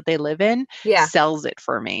world that they live in, sells it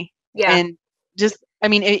for me. And just,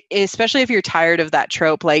 especially if you're tired of that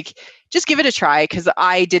trope, like just give it a try, because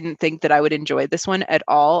I didn't think that I would enjoy this one at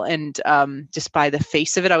all. And just by the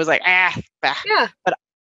face of it, I was like, bah. But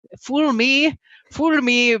fool me,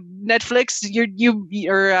 Netflix,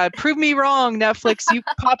 you prove me wrong, Netflix. You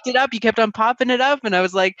popped it up, you kept on popping it up, and I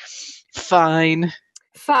was like, fine.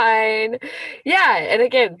 Yeah, and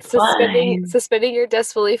again, suspending your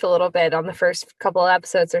disbelief a little bit on the first couple of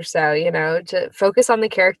episodes or so, to focus on the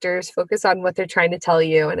characters, focus on what they're trying to tell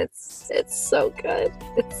you, and it's so good.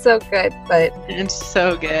 It's so good. But it's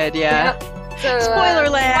so good, yeah. So,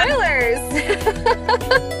 Spoilerland. Spoilers.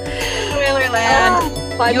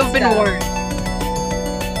 Spoilerland. You have been warned.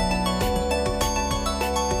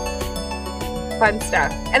 Fun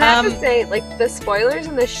stuff. And I have to say, like, the spoilers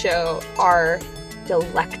in this show are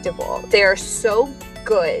delectable. They are so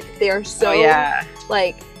good. They are so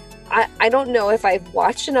like, I don't know if I've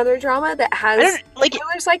watched another drama that has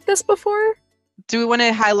spoilers like this before. Do we want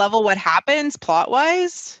to high level what happens plot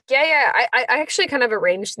wise? Yeah. I actually kind of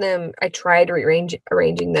arranged them. I tried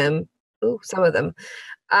arranging them. Ooh, some of them.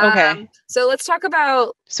 Okay. So let's talk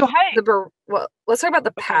about let's talk about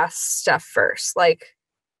the Okay. past stuff first. Like,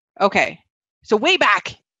 okay. So way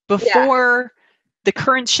back before the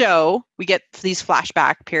current show, we get these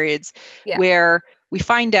flashback periods where we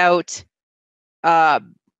find out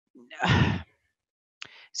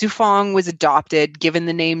Zufang was adopted, given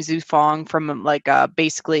the name Zufang from like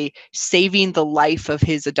basically saving the life of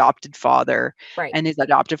his adopted father. Right. And his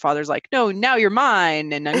adopted father's like, no, now you're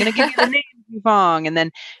mine, and I'm gonna give you the name Zufang.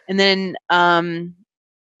 And then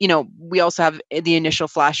you know, we also have the initial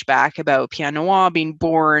flashback about Piano Noir being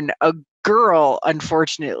born a girl,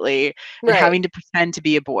 unfortunately, and having to pretend to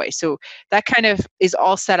be a boy. So that kind of is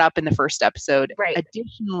all set up in the first episode. Right.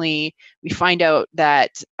 Additionally, we find out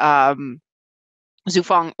that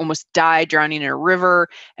Zufang almost died drowning in a river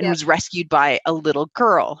and was rescued by a little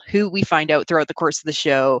girl who we find out throughout the course of the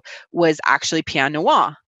show was actually Piano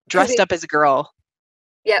Noir, dressed up as a girl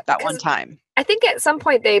that one time. I think at some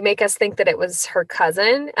point they make us think that it was her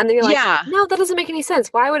cousin, and then you're like, no, that doesn't make any sense.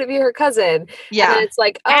 Why would it be her cousin? Yeah. And then it's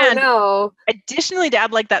like, oh, no. Additionally, to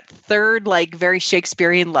add like that third, like very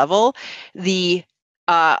Shakespearean level, the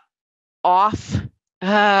it's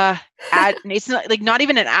not like not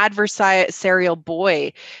even an adversarial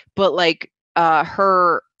boy, but like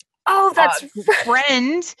her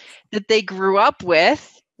friend that they grew up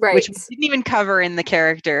with. Right. Which we didn't even cover in the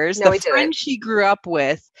characters. No, the friend she grew up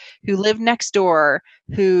with, who lived next door,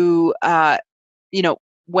 who you know,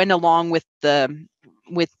 went along with the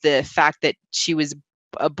fact that she was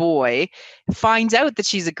a boy, finds out that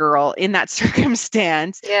she's a girl in that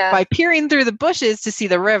circumstance by peering through the bushes to see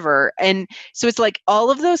the river. And so it's like all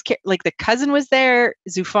of those, like the cousin was there,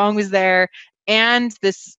 Zufang was there, and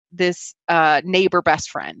this neighbor best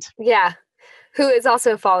friend. Yeah. Who falls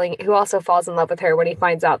in love with her when he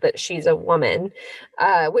finds out that she's a woman.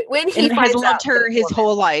 When he has loved her his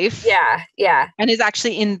whole life. Yeah, yeah. And is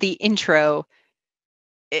actually in the intro.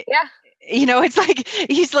 You know, it's like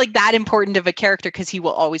he's like that important of a character because he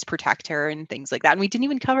will always protect her and things like that. And we didn't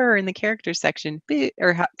even cover her in the character section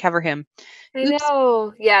or cover him. I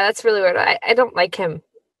know. Yeah, that's really weird. I don't like him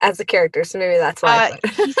as a character, so maybe that's why.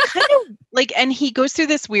 He's kind of like, and he goes through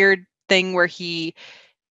this weird thing where he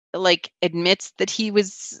like admits that he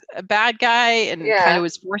was a bad guy and kind of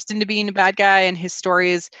was forced into being a bad guy, and his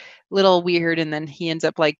story is a little weird, and then he ends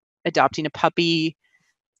up like adopting a puppy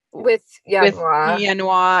with Noir. And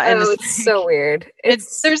it's so weird.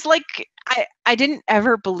 There's like I didn't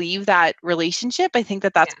ever believe that relationship. I think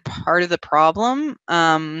that's part of the problem.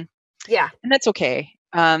 And that's okay.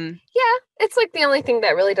 It's like the only thing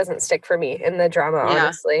that really doesn't stick for me in the drama,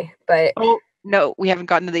 honestly. But no, we haven't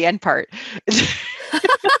gotten to the end part.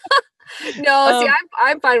 No, see,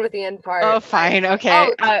 I'm fine with the end part. Oh, fine,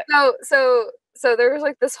 okay. So there was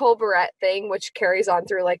like this whole barrette thing, which carries on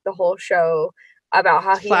through like the whole show about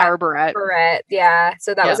how he flower had barrette. Yeah,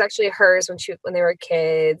 so that was actually hers when they were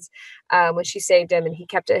kids, when she saved him, and he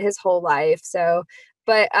kept it his whole life. So,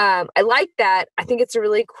 but I like that. I think it's a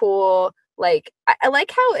really cool. Like, I like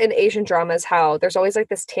how in Asian dramas, how there's always like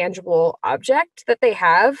this tangible object that they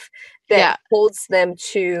have that holds them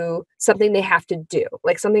to something they have to do,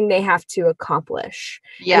 like something they have to accomplish.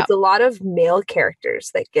 Yeah. And it's a lot of male characters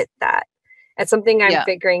that get that. It's something I'm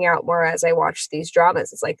figuring out more as I watch these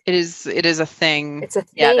dramas. It's like it is a thing. It's a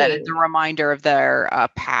thing. Yeah, that is a reminder of their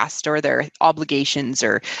past or their obligations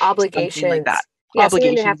or something like that. Yeah,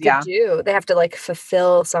 something they have to do. They have to like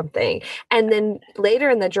fulfill something. And then later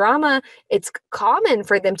in the drama, it's common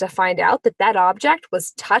for them to find out that object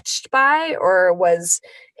was touched by or was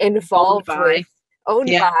involved owned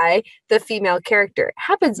by the female character. It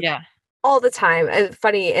happens all the time.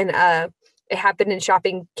 Funny, and it happened in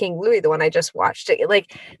Shopping King Louis, the one I just watched.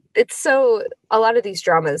 Like, it's so, a lot of these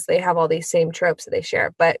dramas, they have all these same tropes that they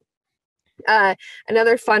share. But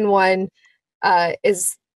another fun one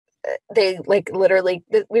is they like literally,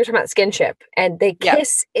 we were talking about skinship, and they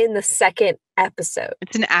kiss in the second episode.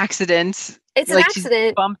 It's an accident. It's an accident.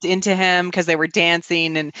 She bumped into him because they were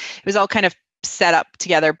dancing, and it was all kind of set up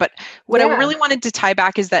together. But what I really wanted to tie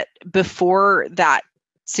back is that before that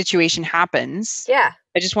situation happens,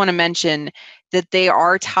 I just want to mention that they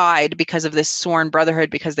are tied because of this sworn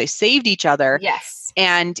brotherhood, because they saved each other. Yes.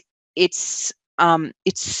 And it's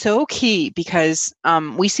so key because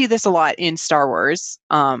we see this a lot in Star Wars,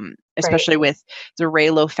 especially with the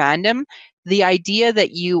Reylo fandom. The idea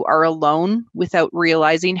that you are alone without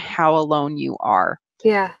realizing how alone you are.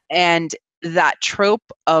 Yeah. And that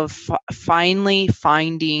trope of finally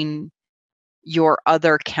finding your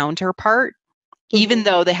other counterpart, even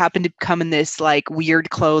though they happen to come in this like weird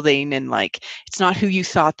clothing and like it's not who you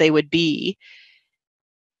thought they would be,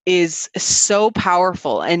 is so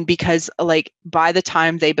powerful. And because like by the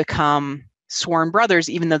time they become sworn brothers,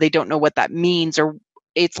 even though they don't know what that means, or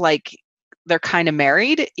it's like they're kind of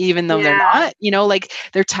married, even though they're not, like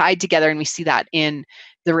they're tied together. And we see that in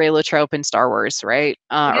the Reylo trope in Star Wars, right?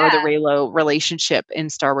 Or the Reylo relationship in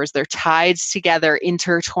Star Wars. They're tied together,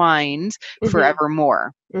 intertwined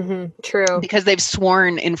forevermore. True. Because they've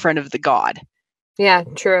sworn in front of the god. Yeah,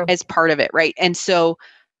 true. As part of it, right? And so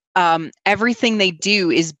everything they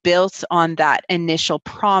do is built on that initial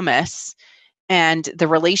promise. And the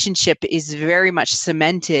relationship is very much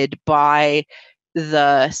cemented by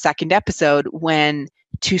the second episode, when,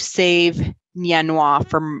 to save Nianois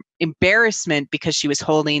from embarrassment because she was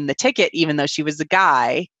holding the ticket, even though she was a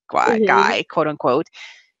guy, quote unquote,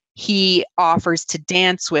 he offers to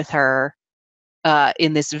dance with her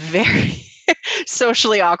in this very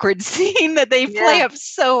socially awkward scene that they play up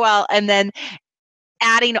so well. And then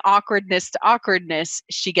adding awkwardness to awkwardness,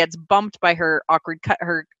 she gets bumped by her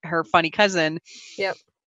her funny cousin. Yep.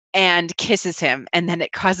 And kisses him, and then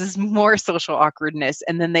it causes more social awkwardness,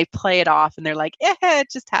 and then they play it off and they're like,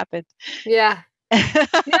 it just happened. Yeah.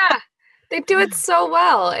 Yeah. They do it so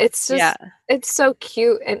well. It's just it's so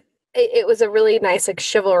cute, and it was a really nice, like,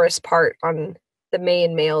 chivalrous part on the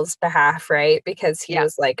main male's behalf, right? Because he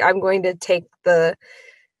was like, I'm going to take the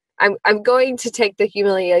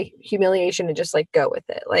humiliation and just, like, go with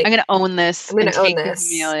it. Like, I'm going to own this. I'm going to own take this.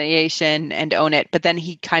 The humiliation and own it. But then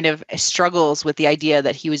he kind of struggles with the idea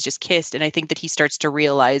that he was just kissed. And I think that he starts to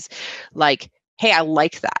realize, like, hey, I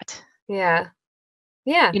like that. Yeah.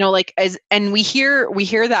 Yeah. Like, and we hear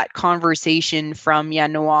that conversation from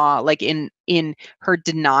Nianois, like in her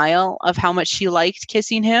denial of how much she liked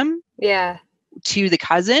kissing him. Yeah. To the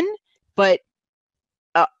cousin, but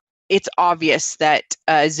it's obvious that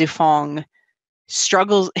Zifong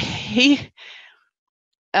struggles.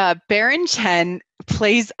 Baron Chen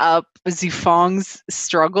plays up Zifong's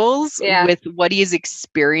struggles with what he is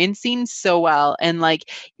experiencing so well, and like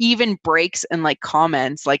even breaks and like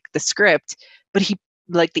comments like the script, but he,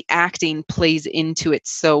 like, the acting plays into it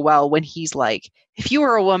so well when he's like, if you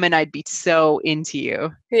were a woman, I'd be so into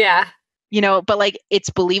you. Yeah. But like, it's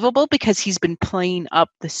believable because he's been playing up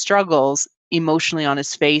the struggles emotionally on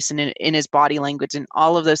his face and in his body language and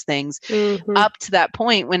all of those things up to that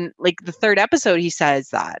point when, like, the third episode, he says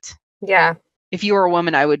that. Yeah. If you were a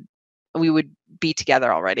woman, we would be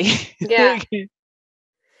together already. Yeah.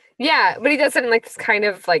 Yeah, but he does it in like this kind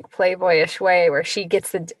of like playboyish way where she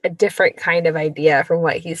gets a different kind of idea from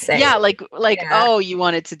what he's saying. Yeah, like oh, you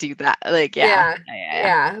wanted to do that. Like, yeah.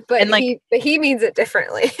 But and like, he means it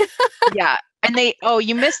differently. Yeah. And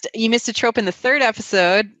you missed a trope in the third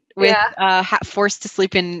episode with forced to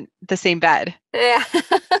sleep in the same bed. Yeah.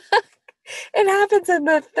 It happens in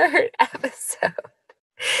the third episode.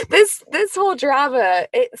 This whole drama,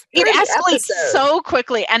 it escalates so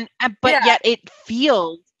quickly, but yet it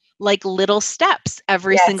feels like little steps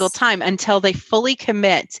every single time until they fully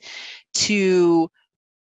commit to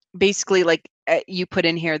basically, like, you put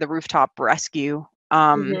in here, the rooftop rescue.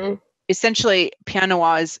 Essentially,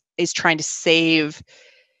 Pianois is trying to save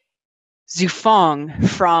Zufong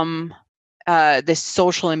from this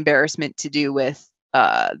social embarrassment to do with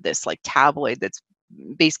this like tabloid that's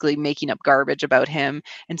basically making up garbage about him.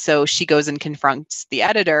 And so she goes and confronts the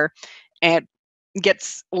editor and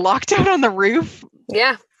gets locked out on the roof.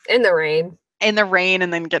 Yeah, in the rain, and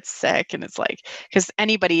then gets sick. And it's like, because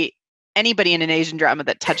anybody in an Asian drama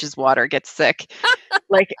that touches water gets sick.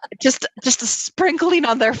 Like, just a sprinkling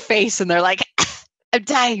on their face, and they're like, I'm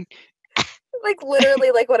dying. Like,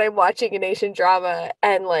 literally, like when I'm watching an Asian drama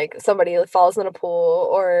and like somebody falls in a pool,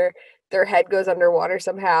 or their head goes underwater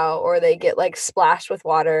somehow, or they get like splashed with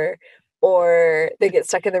water, or they get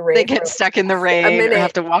stuck in the rain. They get stuck in the rain, or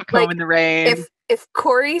have to walk home in the rain. If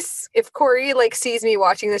Corey like sees me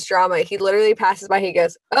watching this drama, he literally passes by. He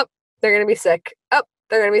goes, "Oh, they're gonna be sick. Oh,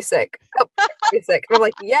 they're gonna be sick. Oh, they're gonna be sick." And I'm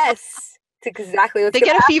like, yes, it's exactly what's. They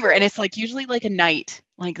get a fever, and it's like usually like a night,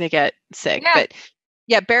 like they get sick, but.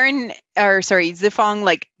 Yeah, Zifong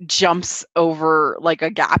like jumps over like a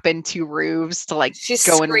gap in two roofs to like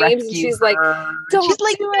go and rescue her. She's like, "Don't do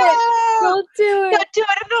it! Don't do it!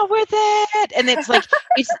 I'm not worth it!" And it's like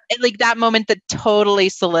it's like that moment that totally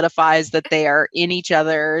solidifies that they are in each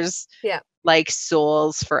other's like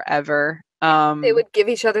souls forever. They would give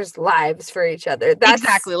each other's lives for each other. That's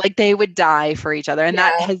exactly, like they would die for each other, and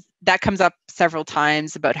that comes up several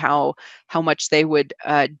times about how much they would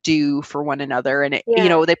do for one another. And it,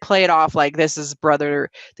 they play it off like this is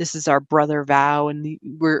our brother vow, and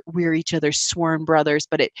we're each other's sworn brothers,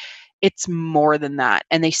 but it's more than that.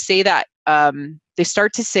 And they say that they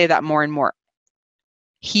start to say that more and more.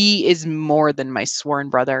 He is more than my sworn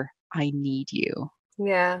brother. I need you.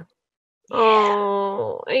 Yeah.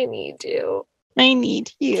 Oh, I need you. I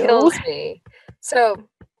need you. Kills me. So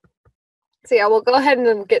So yeah, we'll go ahead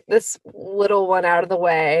and get this little one out of the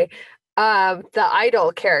way. The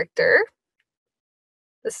idol character.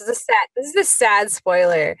 This is a sad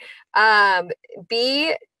spoiler.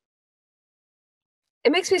 B,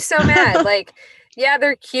 it makes me so mad. Like, yeah,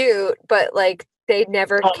 they're cute, but like they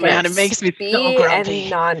never Oh kiss. man, it makes me so B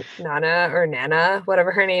grumpy. and Nana or Nana,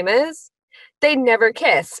 whatever her name is, they never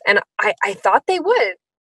kiss. And I thought they would.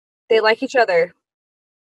 They like each other.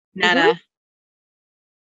 Nana. Mm-hmm.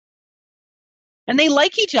 And they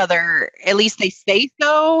like each other. At least they say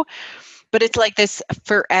so. But it's like this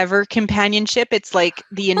forever companionship. It's like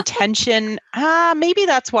the intention. Maybe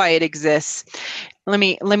that's why it exists. Let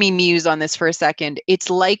me muse on this for a second. It's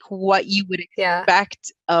like what you would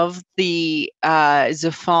expect of the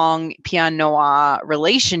Zafong Pian Noir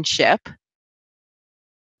relationship,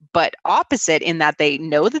 but opposite in that they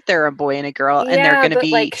know that they're a boy and a girl, and they're going to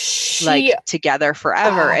be like together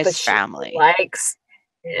forever as family. She likes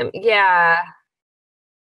him. Yeah.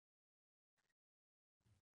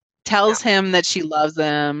 Tells him that she loves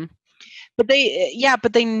him. But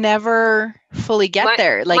they never fully get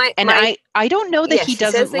there. Like, I don't know that he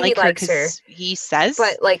doesn't like her because he says,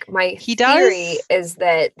 but like my theory is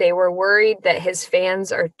that they were worried that his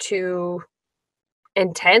fans are too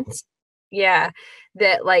intense. Yeah,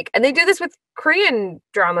 that like, and they do this with Korean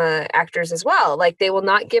drama actors as well. Like, they will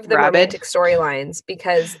not give them romantic storylines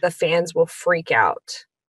because the fans will freak out.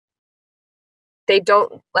 They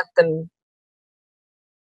don't let them.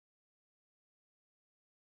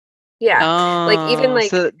 Yeah, like even like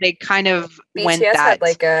so they kind of BTS went that had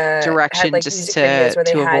like direction like just music videos where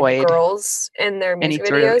they had avoid girls in their music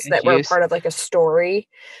videos that were part of like a story.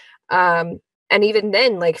 And even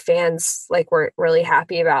then, like fans like weren't really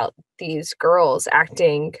happy about these girls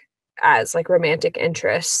acting as like romantic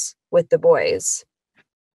interests with the boys,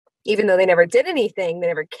 even though they never did anything, they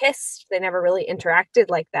never kissed, they never really interacted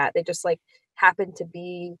like that. They just like happened to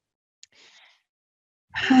be.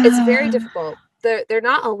 It's very difficult. They're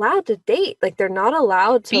not allowed to date. Like, they're not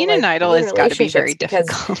allowed to being like, an idol has got to be very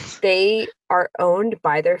difficult because they are owned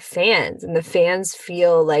by their fans, and the fans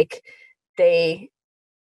feel like they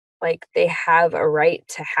have a right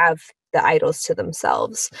to have the idols to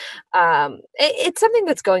themselves. It's something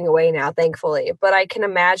that's going away now, thankfully, but I can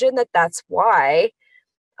imagine that that's why,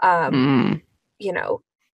 you know,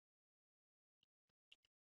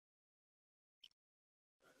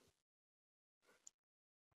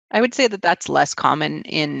 I would say that that's less common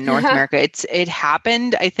in North America. It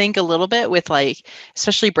happened, I think, a little bit with like,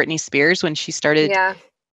 especially Britney Spears when she started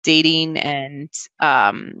dating and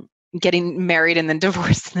getting married and then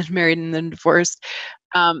divorced and then married and then divorced.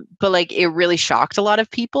 But like, it really shocked a lot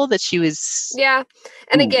of people that she was. Yeah.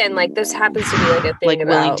 And again, like this happens to be like a thing like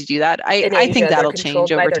willing to do that. I think that'll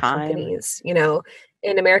change over time. Companies, you know,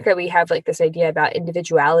 in America, we have like this idea about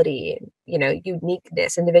individuality, you know,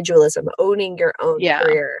 uniqueness, individualism, owning your own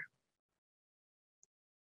career.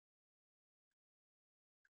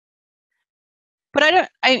 But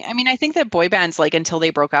I mean, I think that boy bands, like until they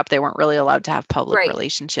broke up, they weren't really allowed to have public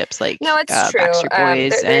relationships, like no, it's true. Backstreet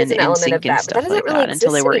Boys there's and an element of NSYNC and that, stuff but that like really that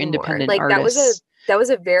until they were anymore. independent Like artists. That was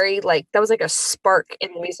a very like, that was like a spark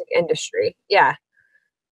in the music industry. Yeah.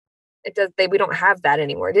 It does. We don't have that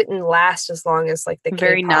anymore. It didn't last as long as like the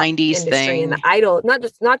very K-pop 90s industry thing. And the idol,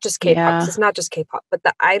 not just K-pop. It's not just K-pop, but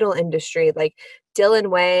the idol industry, like Dylan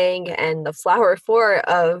Wang and the Flower 4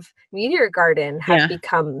 of Meteor Garden have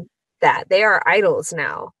become that. They are idols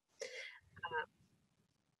now.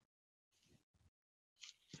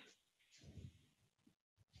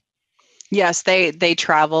 Yes, they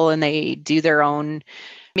travel and they do their own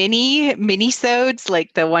mini-sodes,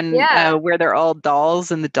 like the one where they're all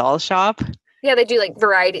dolls in the doll shop. Yeah, they do like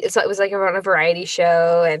variety. So it was like on a variety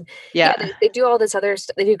show, and they do all this other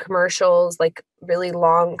stuff. They do commercials, like really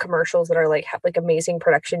long commercials that are like have like amazing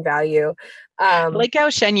production value. Like how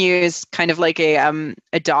Shen Yu is kind of like a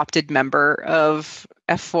adopted member of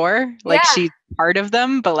F4. Like she's part of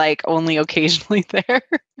them, but like only occasionally there.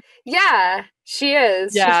 Yeah, she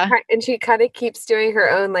is. Yeah, and she kind of keeps doing her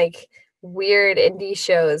own like weird indie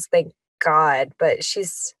shows. Thank God, but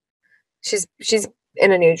she's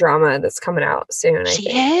in a new drama that's coming out soon. I think.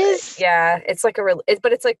 Is? Yeah, it's like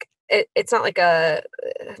but it's like it's not like a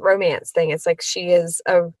romance thing. It's like she is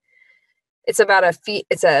a. It's about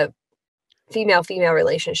it's a female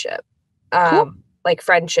relationship, cool. Like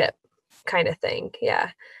friendship kind of thing.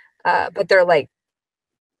 Yeah, but they're like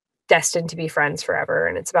destined to be friends forever,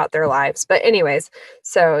 and it's about their lives. But anyways,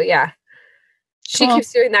 so yeah. She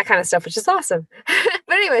keeps doing that kind of stuff, which is awesome.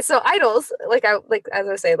 But anyway, so idols, as I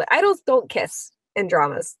was saying, like idols don't kiss in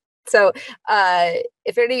dramas. So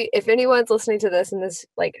if anyone's listening to this and this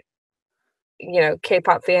like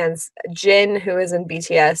K-pop fans, Jin, who is in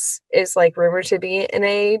BTS, is like rumored to be in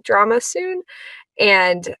a drama soon.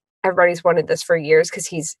 And everybody's wanted this for years because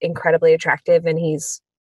he's incredibly attractive and he's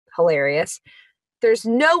hilarious. There's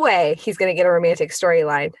no way he's going to get a romantic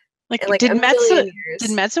storyline in like a million years.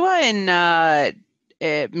 Did Metsuwa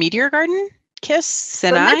in Meteor Garden kiss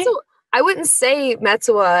Senai? I wouldn't say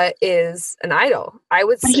Metsuwa is an idol. I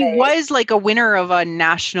would say he was like a winner of a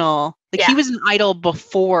national, he was an idol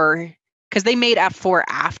before, because they made F4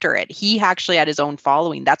 after it. He actually had his own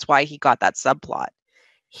following. That's why he got that subplot.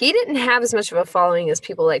 He didn't have as much of a following as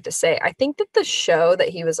people like to say. I think that the show that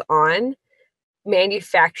he was on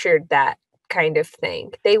manufactured that kind of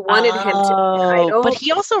thing. They wanted him to be an idol. But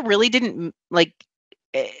he also really didn't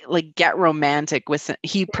get romantic with,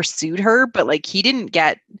 he pursued her, but like he didn't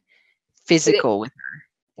get physical with her.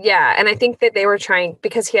 Yeah, and I think that they were trying,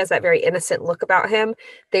 because he has that very innocent look about him,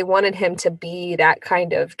 they wanted him to be that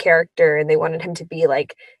kind of character, and they wanted him to be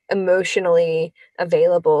like emotionally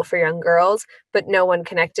available for young girls, but no one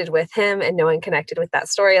connected with him and no one connected with that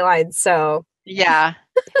storyline. So yeah,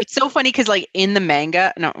 it's so funny because like in the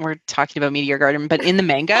manga, no, we're talking about Meteor Garden, but in the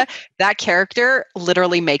manga, that character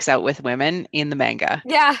literally makes out with women in the manga.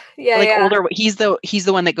 Yeah. Older, he's the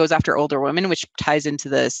one that goes after older women, which ties into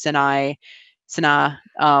the Sana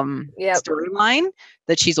storyline,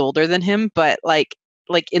 that she's older than him. But like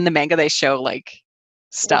in the manga, they show like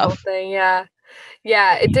stuff. The whole thing, yeah.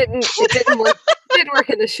 It didn't work. Didn't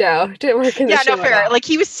work in the show. Didn't work in the show. Yeah, no, fair. Like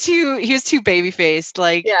he was too baby faced.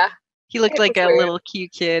 Like he looked like a little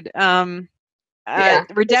cute kid.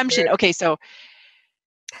 Redemption. Okay, so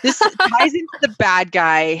this ties into the bad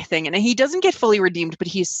guy thing, and he doesn't get fully redeemed, but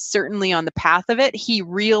he's certainly on the path of it. He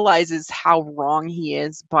realizes how wrong he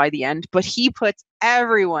is by the end, but he puts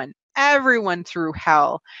everyone through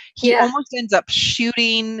hell. He almost ends up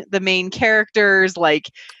shooting the main characters. He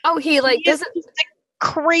doesn't, he's a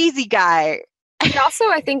crazy guy. He also,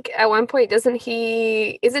 I think at one point, isn't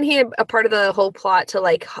he a part of the whole plot to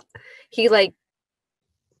he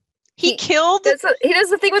killed, he does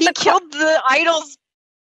the thing with killed the idol's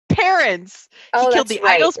parents. He killed the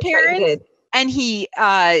idol's parents. And he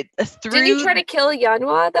Did he try to kill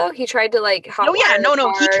Yanhua though? He tried to no.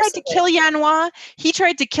 He tried to kill Yanhua. He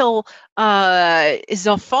tried to kill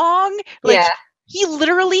Zafong. He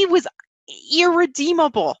literally was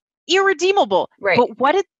irredeemable. Right. But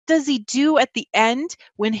what does he do at the end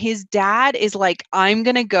when his dad is like, I'm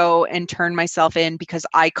gonna go and turn myself in because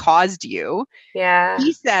I caused you? Yeah.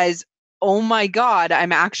 He says, oh my God,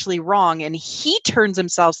 I'm actually wrong. And he turns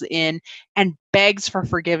himself in and begs for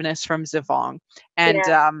forgiveness from Zafong and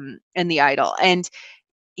the idol. And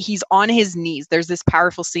he's on his knees. There's this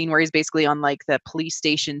powerful scene where he's basically on like the police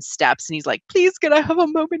station steps and he's like, please, can I have a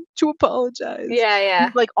moment to apologize? Yeah.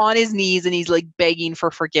 He's like on his knees and he's like begging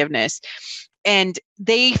for forgiveness. And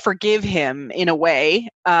they forgive him in a way.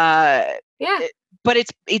 But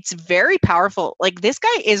it's very powerful. Like this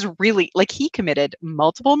guy is really, like, he committed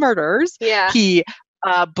multiple murders. Yeah. He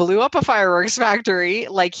blew up a fireworks factory.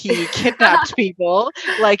 Like he kidnapped people.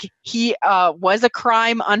 Like he was a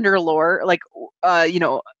crime underlord,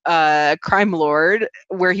 crime lord,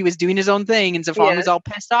 where he was doing his own thing, and Zafong was all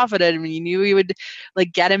pissed off at it, and he knew he would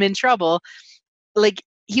like get him in trouble. Like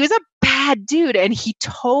he was a bad dude, and he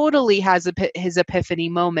totally has his epiphany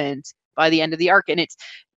moment by the end of the arc, and it's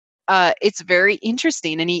very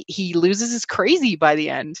interesting, and he loses his crazy by the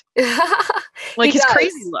end. Like his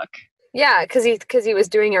crazy look. Yeah, because he was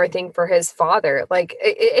doing everything for his father. Like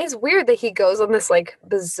it is weird that he goes on this like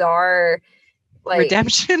bizarre like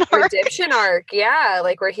redemption arc. Yeah,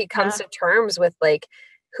 like where he comes to terms with like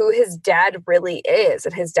who his dad really is,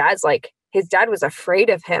 and his dad was afraid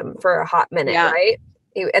of him for a hot minute, right?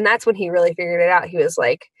 And that's when he really figured it out. He was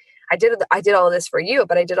like, I did all this for you,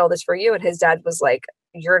 but I did all this for you. And his dad was like,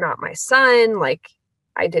 you're not my son. Like,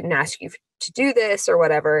 I didn't ask you to do this or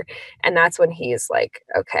whatever. And that's when he's like,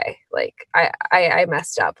 okay, like I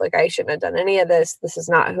messed up. Like I shouldn't have done any of this. This is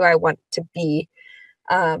not who I want to be.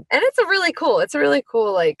 And it's a really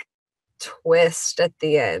cool like twist at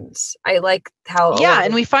the end. I like how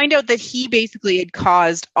and we find out that he basically had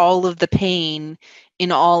caused all of the pain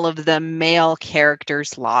in all of the male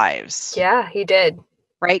characters' lives. Yeah, he did.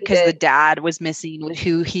 Right? Because the dad was missing,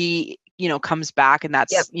 who he, comes back, and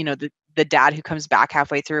that's, the dad who comes back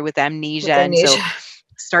halfway through with amnesia. And so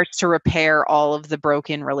starts to repair all of the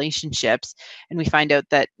broken relationships. And we find out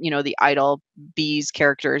that, the idol B's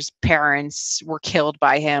character's parents were killed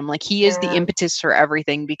by him. Like he is the impetus for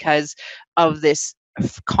everything because of this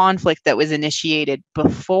conflict that was initiated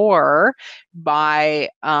before by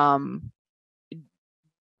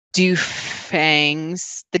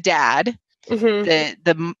Dufang's, the dad,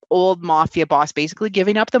 the old mafia boss basically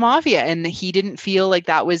giving up the mafia, and he didn't feel like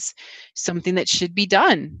that was something that should be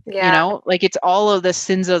done. Like it's all of the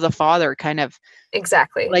sins of the father kind of.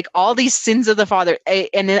 Exactly. Like all these sins of the father,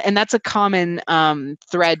 and that's a common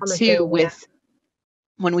thread too with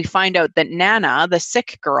when we find out that Nana, the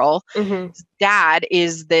sick girl, dad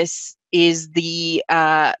is the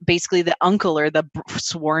basically the uncle or the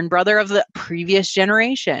sworn brother of the previous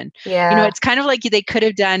generation. It's kind of like they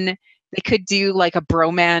could do like a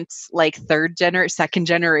bromance, like second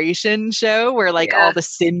generation show where like all the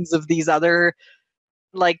sins of these other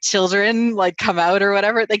like children like come out or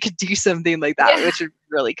whatever. They could do something like that, which would be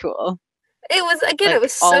really cool. It was, again, it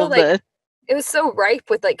was so like it was so ripe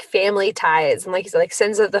with like family ties and like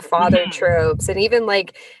sins of the father tropes, and even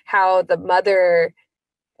like how the mother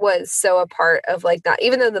was so a part of like that,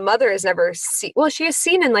 even though the mother is never seen. Well, she is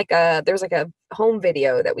seen in like there's like a home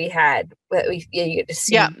video that we had that you get to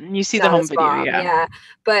see. Yeah, you see the home video. Mom,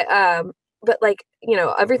 but like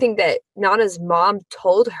everything that Nana's mom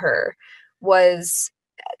told her was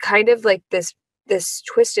kind of like this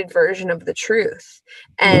twisted version of the truth,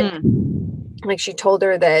 and like she told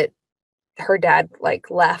her that her dad like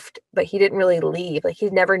left, but he didn't really leave, like he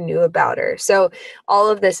never knew about her. So all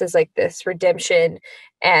of this is like this redemption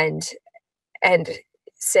and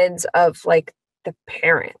sins of like the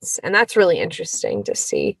parents, and that's really interesting to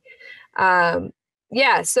see. So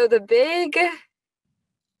the big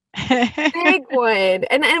one,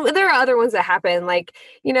 and there are other ones that happen, like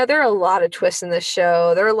there are a lot of twists in this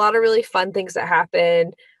show. There are a lot of really fun things that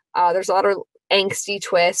happen. There's a lot of angsty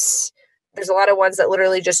twists. There's a lot of ones that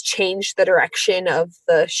literally just change the direction of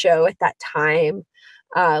the show at that time.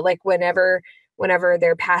 Like whenever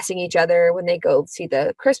they're passing each other, when they go see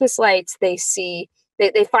the Christmas lights, they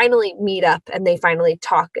finally meet up and they finally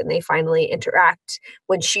talk and they finally interact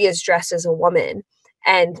when she is dressed as a woman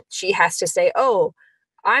and she has to say, "Oh,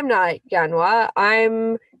 I'm not Yanhua,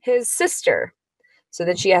 I'm his sister." So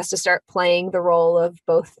then she has to start playing the role of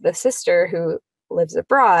both the sister who lives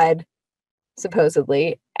abroad,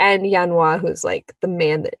 supposedly, and Yanhua, who's like the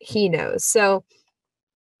man that he knows. So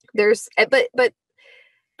there's,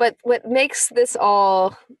 but what makes this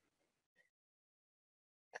all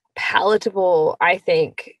palatable, I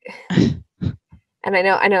think, and I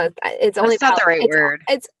know it's only that's not the right word.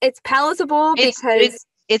 It's palatable because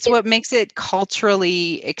it's what makes it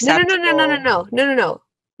culturally acceptable.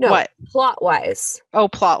 No. What? Plot-wise. Oh,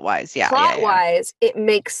 plot-wise, yeah. Plot-wise, it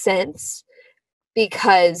makes sense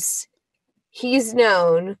because he's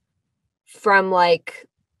known from like,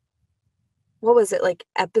 what was it, like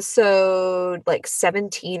episode like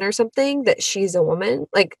 17 or something, that she's a woman.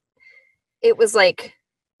 Like it was like,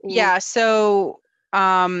 yeah. So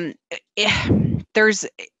there's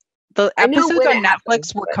the episodes on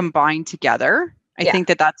Netflix were combined together. I think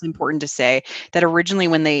that's important to say, that originally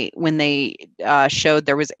when they showed,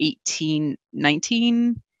 there was 18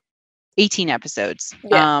 episodes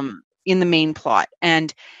in the main plot,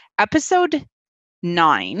 and episode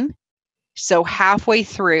 9, so halfway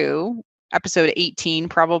through episode 18,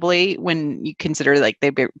 probably, when you consider like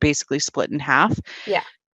they basically split in half,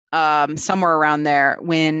 somewhere around there,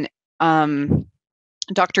 when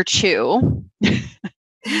Dr. Chu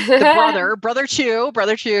the brother Chu,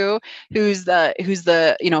 who's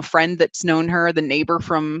the friend that's known her, the neighbor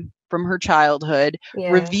from her childhood,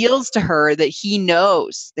 reveals to her that he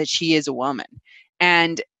knows that she is a woman,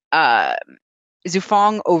 and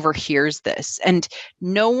Zufang overhears this, and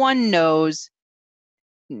no one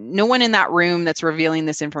in that room that's revealing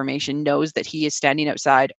this information knows that he is standing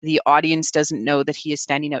outside. The audience doesn't know that he is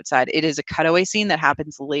standing outside. It is a cutaway scene that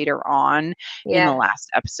happens later on in the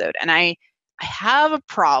last episode, and I have a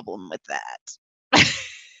problem with that.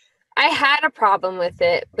 I had a problem with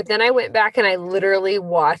it, but then I went back and I literally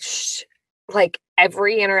watched like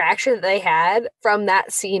every interaction that they had from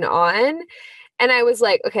that scene on. And I was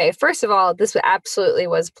like, okay, first of all, this absolutely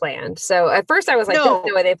was planned. So at first I was like, there's no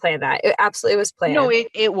way they planned that. It absolutely was planned. No,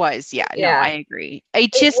 it was. Yeah. No, I agree.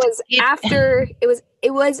 It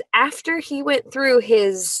was after he went through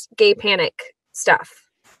his gay panic stuff.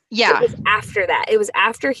 Yeah. It was after that. It was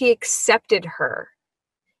after he accepted her.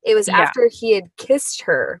 It was after he had kissed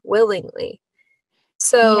her willingly.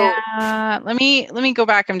 So let me go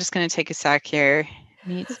back. I'm just going to take a sec here.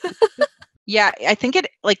 Yeah, I think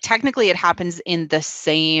technically it happens in the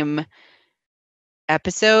same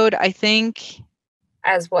episode, I think.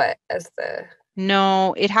 As what? As the...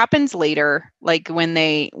 No, it happens later, like when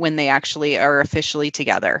they actually are officially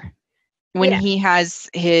together. When he has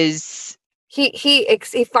his...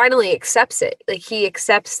 He finally accepts it. Like he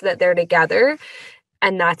accepts that they're together,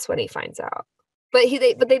 and that's when he finds out. But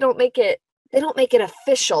they don't make it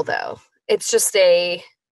official though. It's just a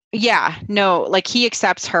like he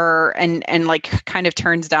accepts her and like kind of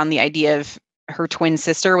turns down the idea of her twin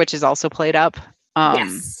sister, which is also played up.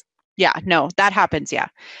 Yes. Yeah, no, that happens. Yeah.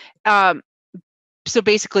 So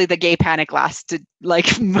basically the gay panic lasted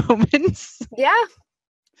like moments. Yeah.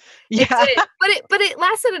 Yeah. It did. But it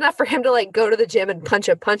lasted enough for him to like go to the gym and punch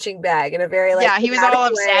a punching bag in a very like he was all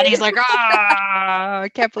upset. He's like, I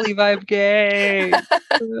can't believe I'm gay.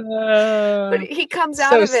 But he comes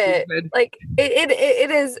out of it like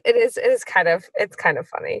it is kind of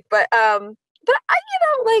funny. But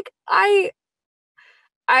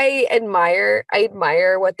I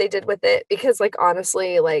admire what they did with it, because like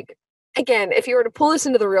honestly, like again, if you were to pull this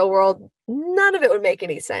into the real world, none of it would make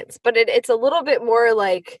any sense. But it's a little bit more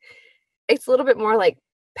like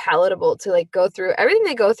palatable to like go through everything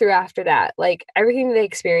they go through after that, like everything they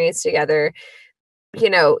experience together.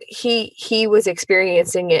 He was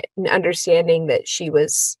experiencing it and understanding that she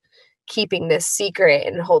was keeping this secret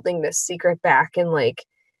and holding this secret back, and like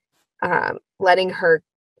letting her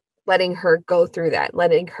go through that,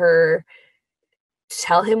 letting her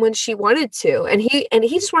tell him when she wanted to, and he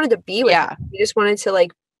just wanted to be with her. He just wanted to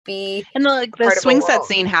like be, and the swing set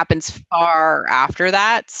scene happens far after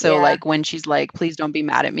that. So like when she's like, please don't be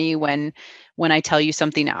mad at me when I tell you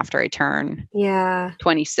something after I turn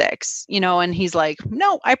 26, and he's like,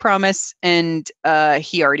 no, I promise. And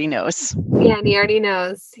he already knows. Yeah, and he already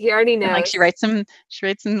knows. And, like she writes him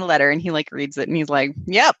the letter, and he like reads it, and he's like,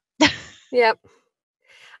 yep. Yep.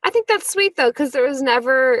 I think that's sweet though, because there was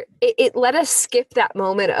never it let us skip that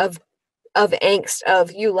moment of angst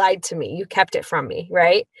of, you lied to me, you kept it from me,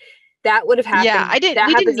 right? That would have happened. Yeah, we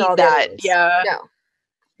didn't need that. Yeah. No.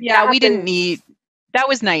 Yeah, we didn't need. That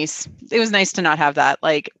was nice. It was nice to not have that.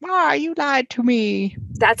 Like, you lied to me.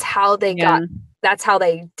 That's how they got. That's how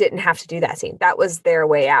they didn't have to do that scene. That was their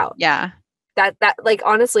way out. Yeah. That like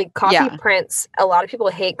honestly, Coffee Prince. A lot of people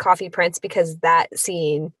hate Coffee Prince because that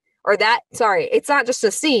scene, it's not just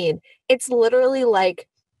a scene. It's literally like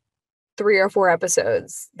 3 or 4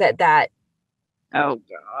 episodes that. Oh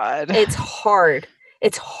God. It's hard.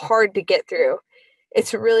 It's hard to get through.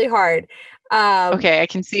 It's really hard. Okay, I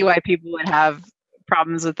can see why people would have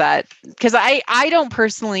problems with that, because I don't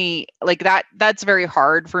personally like that. That's very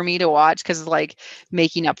hard for me to watch, because like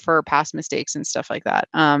making up for past mistakes and stuff like that.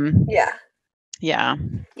 Yeah,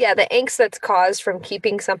 the angst that's caused from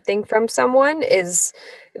keeping something from someone is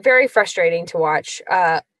very frustrating to watch.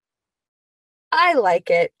 I like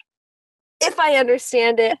it. If I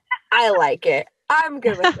understand it, I like it. I'm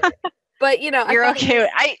good with it. But you're okay.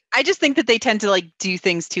 I just think that they tend to like do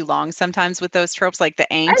things too long sometimes with those tropes, like the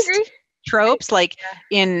angst tropes, like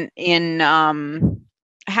in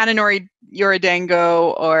Hananori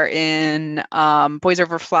Yoridango, or in Boys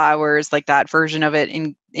Over Flowers, like that version of it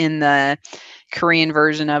in the Korean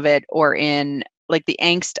version of it, or in like the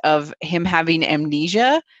angst of him having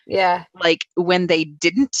amnesia. Yeah. Like when they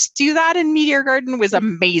didn't do that in Meteor Garden was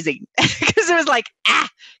amazing, because it was like,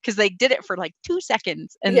 because they did it for like 2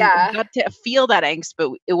 seconds and got to feel that angst,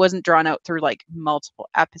 but it wasn't drawn out through like multiple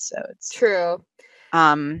episodes. True.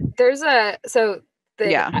 There's and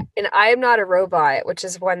I Am Not a Robot, which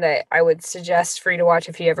is one that I would suggest for you to watch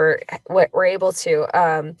if you ever were able to.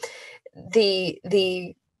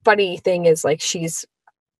 The funny thing is, like, she's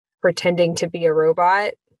pretending to be a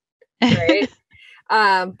robot, right?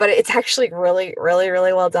 But it's actually really, really,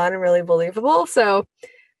 really well done and really believable. So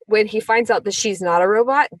when he finds out that she's not a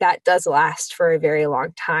robot, that does last for a very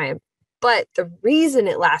long time. But the reason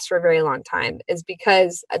it lasts for a very long time is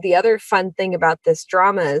because the other fun thing about this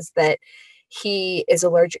drama is that he is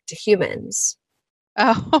allergic to humans.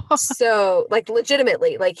 Oh. So, like,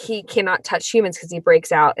 legitimately, like, he cannot touch humans because he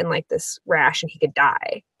breaks out in like this rash and he could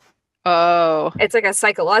die. Oh. It's like a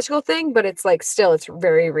psychological thing, but it's like still it's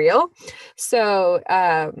very real. So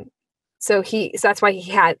so that's why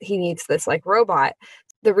he needs this like robot.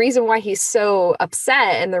 The reason why he's so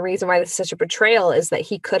upset and the reason why this is such a betrayal is that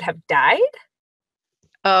he could have died.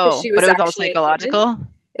 Oh, but it was all psychological?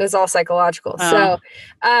 It was all psychological. Oh. So,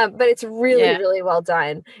 but it's really, really well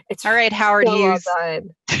done. It's all right, Howard Hughes. Well done.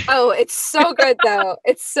 Oh, it's so good though.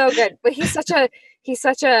 It's so good. But he's such a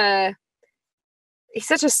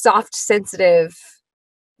soft, sensitive,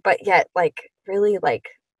 but yet like really like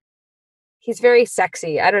he's very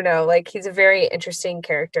sexy. I don't know. Like he's a very interesting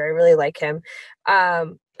character. I really like him.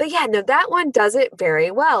 But yeah, no, that one does it very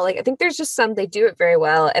well. Like I think there's just some they do it very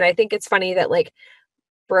well, and I think it's funny that like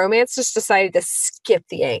Bromance just decided to skip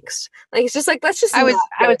the angst. Like it's just like let's just. I was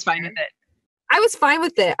fine with it. I was fine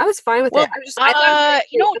with it. I thought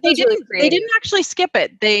they didn't actually skip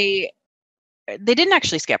it. They didn't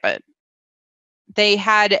actually skip it. they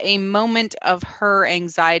had a moment of her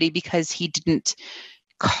anxiety because he didn't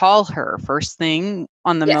call her first thing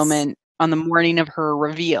on the morning of her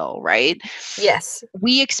reveal, right? Yes.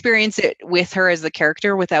 We experience it with her as the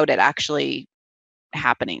character without it actually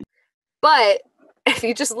happening. But if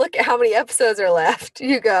you just look at how many episodes are left,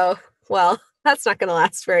 you go, well, that's not going to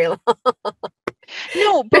last very long.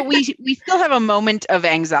 No, but we still have a moment of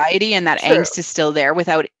anxiety, and that angst is still there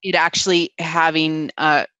without it actually having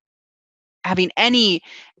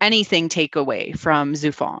anything take away from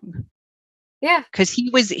Zufong. Yeah, because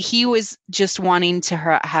he was just wanting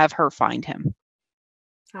to have her find him.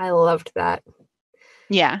 I loved that.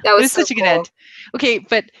 Yeah, that was it was so such a good cool. end. Okay,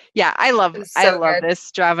 but yeah, I love this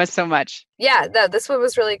drama so much. Yeah, this one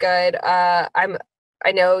was really good. I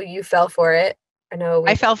know you fell for it. I know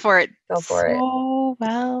I fell for it. Well.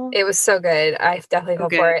 It was so good. I definitely fell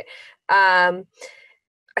for it. I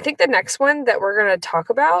think the next one that we're gonna talk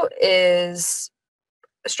about is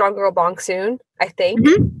Strong Girl Bong Soon, I think.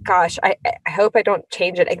 Gosh, I hope I don't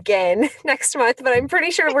change it again next month, but I'm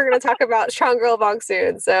pretty sure we're going to talk about Strong Girl Bong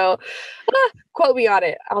Soon. So quote me on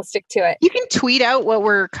it. I'll stick to it. You can tweet out what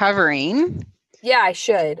we're covering. Yeah, I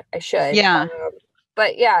should. Yeah.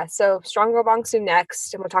 But yeah, so Strong Girl Bong Soon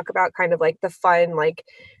next. And we'll talk about kind of like the fun, like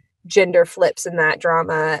gender flips in that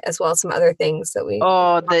drama, as well as some other things that we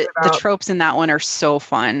the tropes in that one are so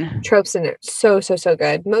fun. Tropes in it so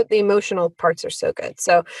good. The emotional parts are so good.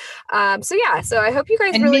 So so I hope you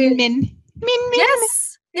guys Min.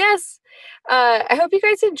 Yes. I hope you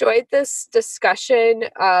guys enjoyed this discussion.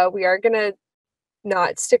 We are gonna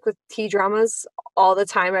not stick with T-dramas all the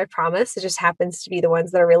time, I promise. It just happens to be the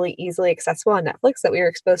ones that are really easily accessible on Netflix that we were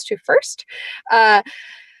exposed to first.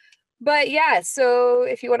 But yeah, so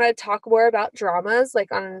if you want to talk more about dramas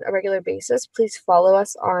like on a regular basis, please follow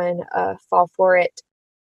us on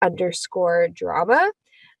 @fallforit_drama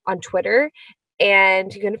on Twitter.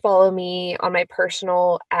 And you can follow me on my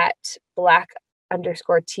personal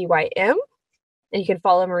 @black_TYM. And you can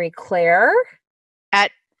follow Marie Claire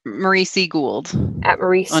 @Marie C. Gould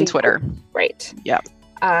on Twitter. Gould. Right. Yeah.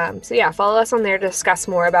 So yeah, follow us on there to discuss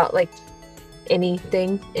more about like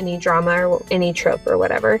anything, any drama or any trope or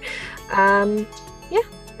whatever. And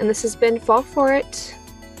this has been Fall For It.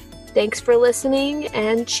 Thanks for listening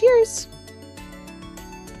and cheers.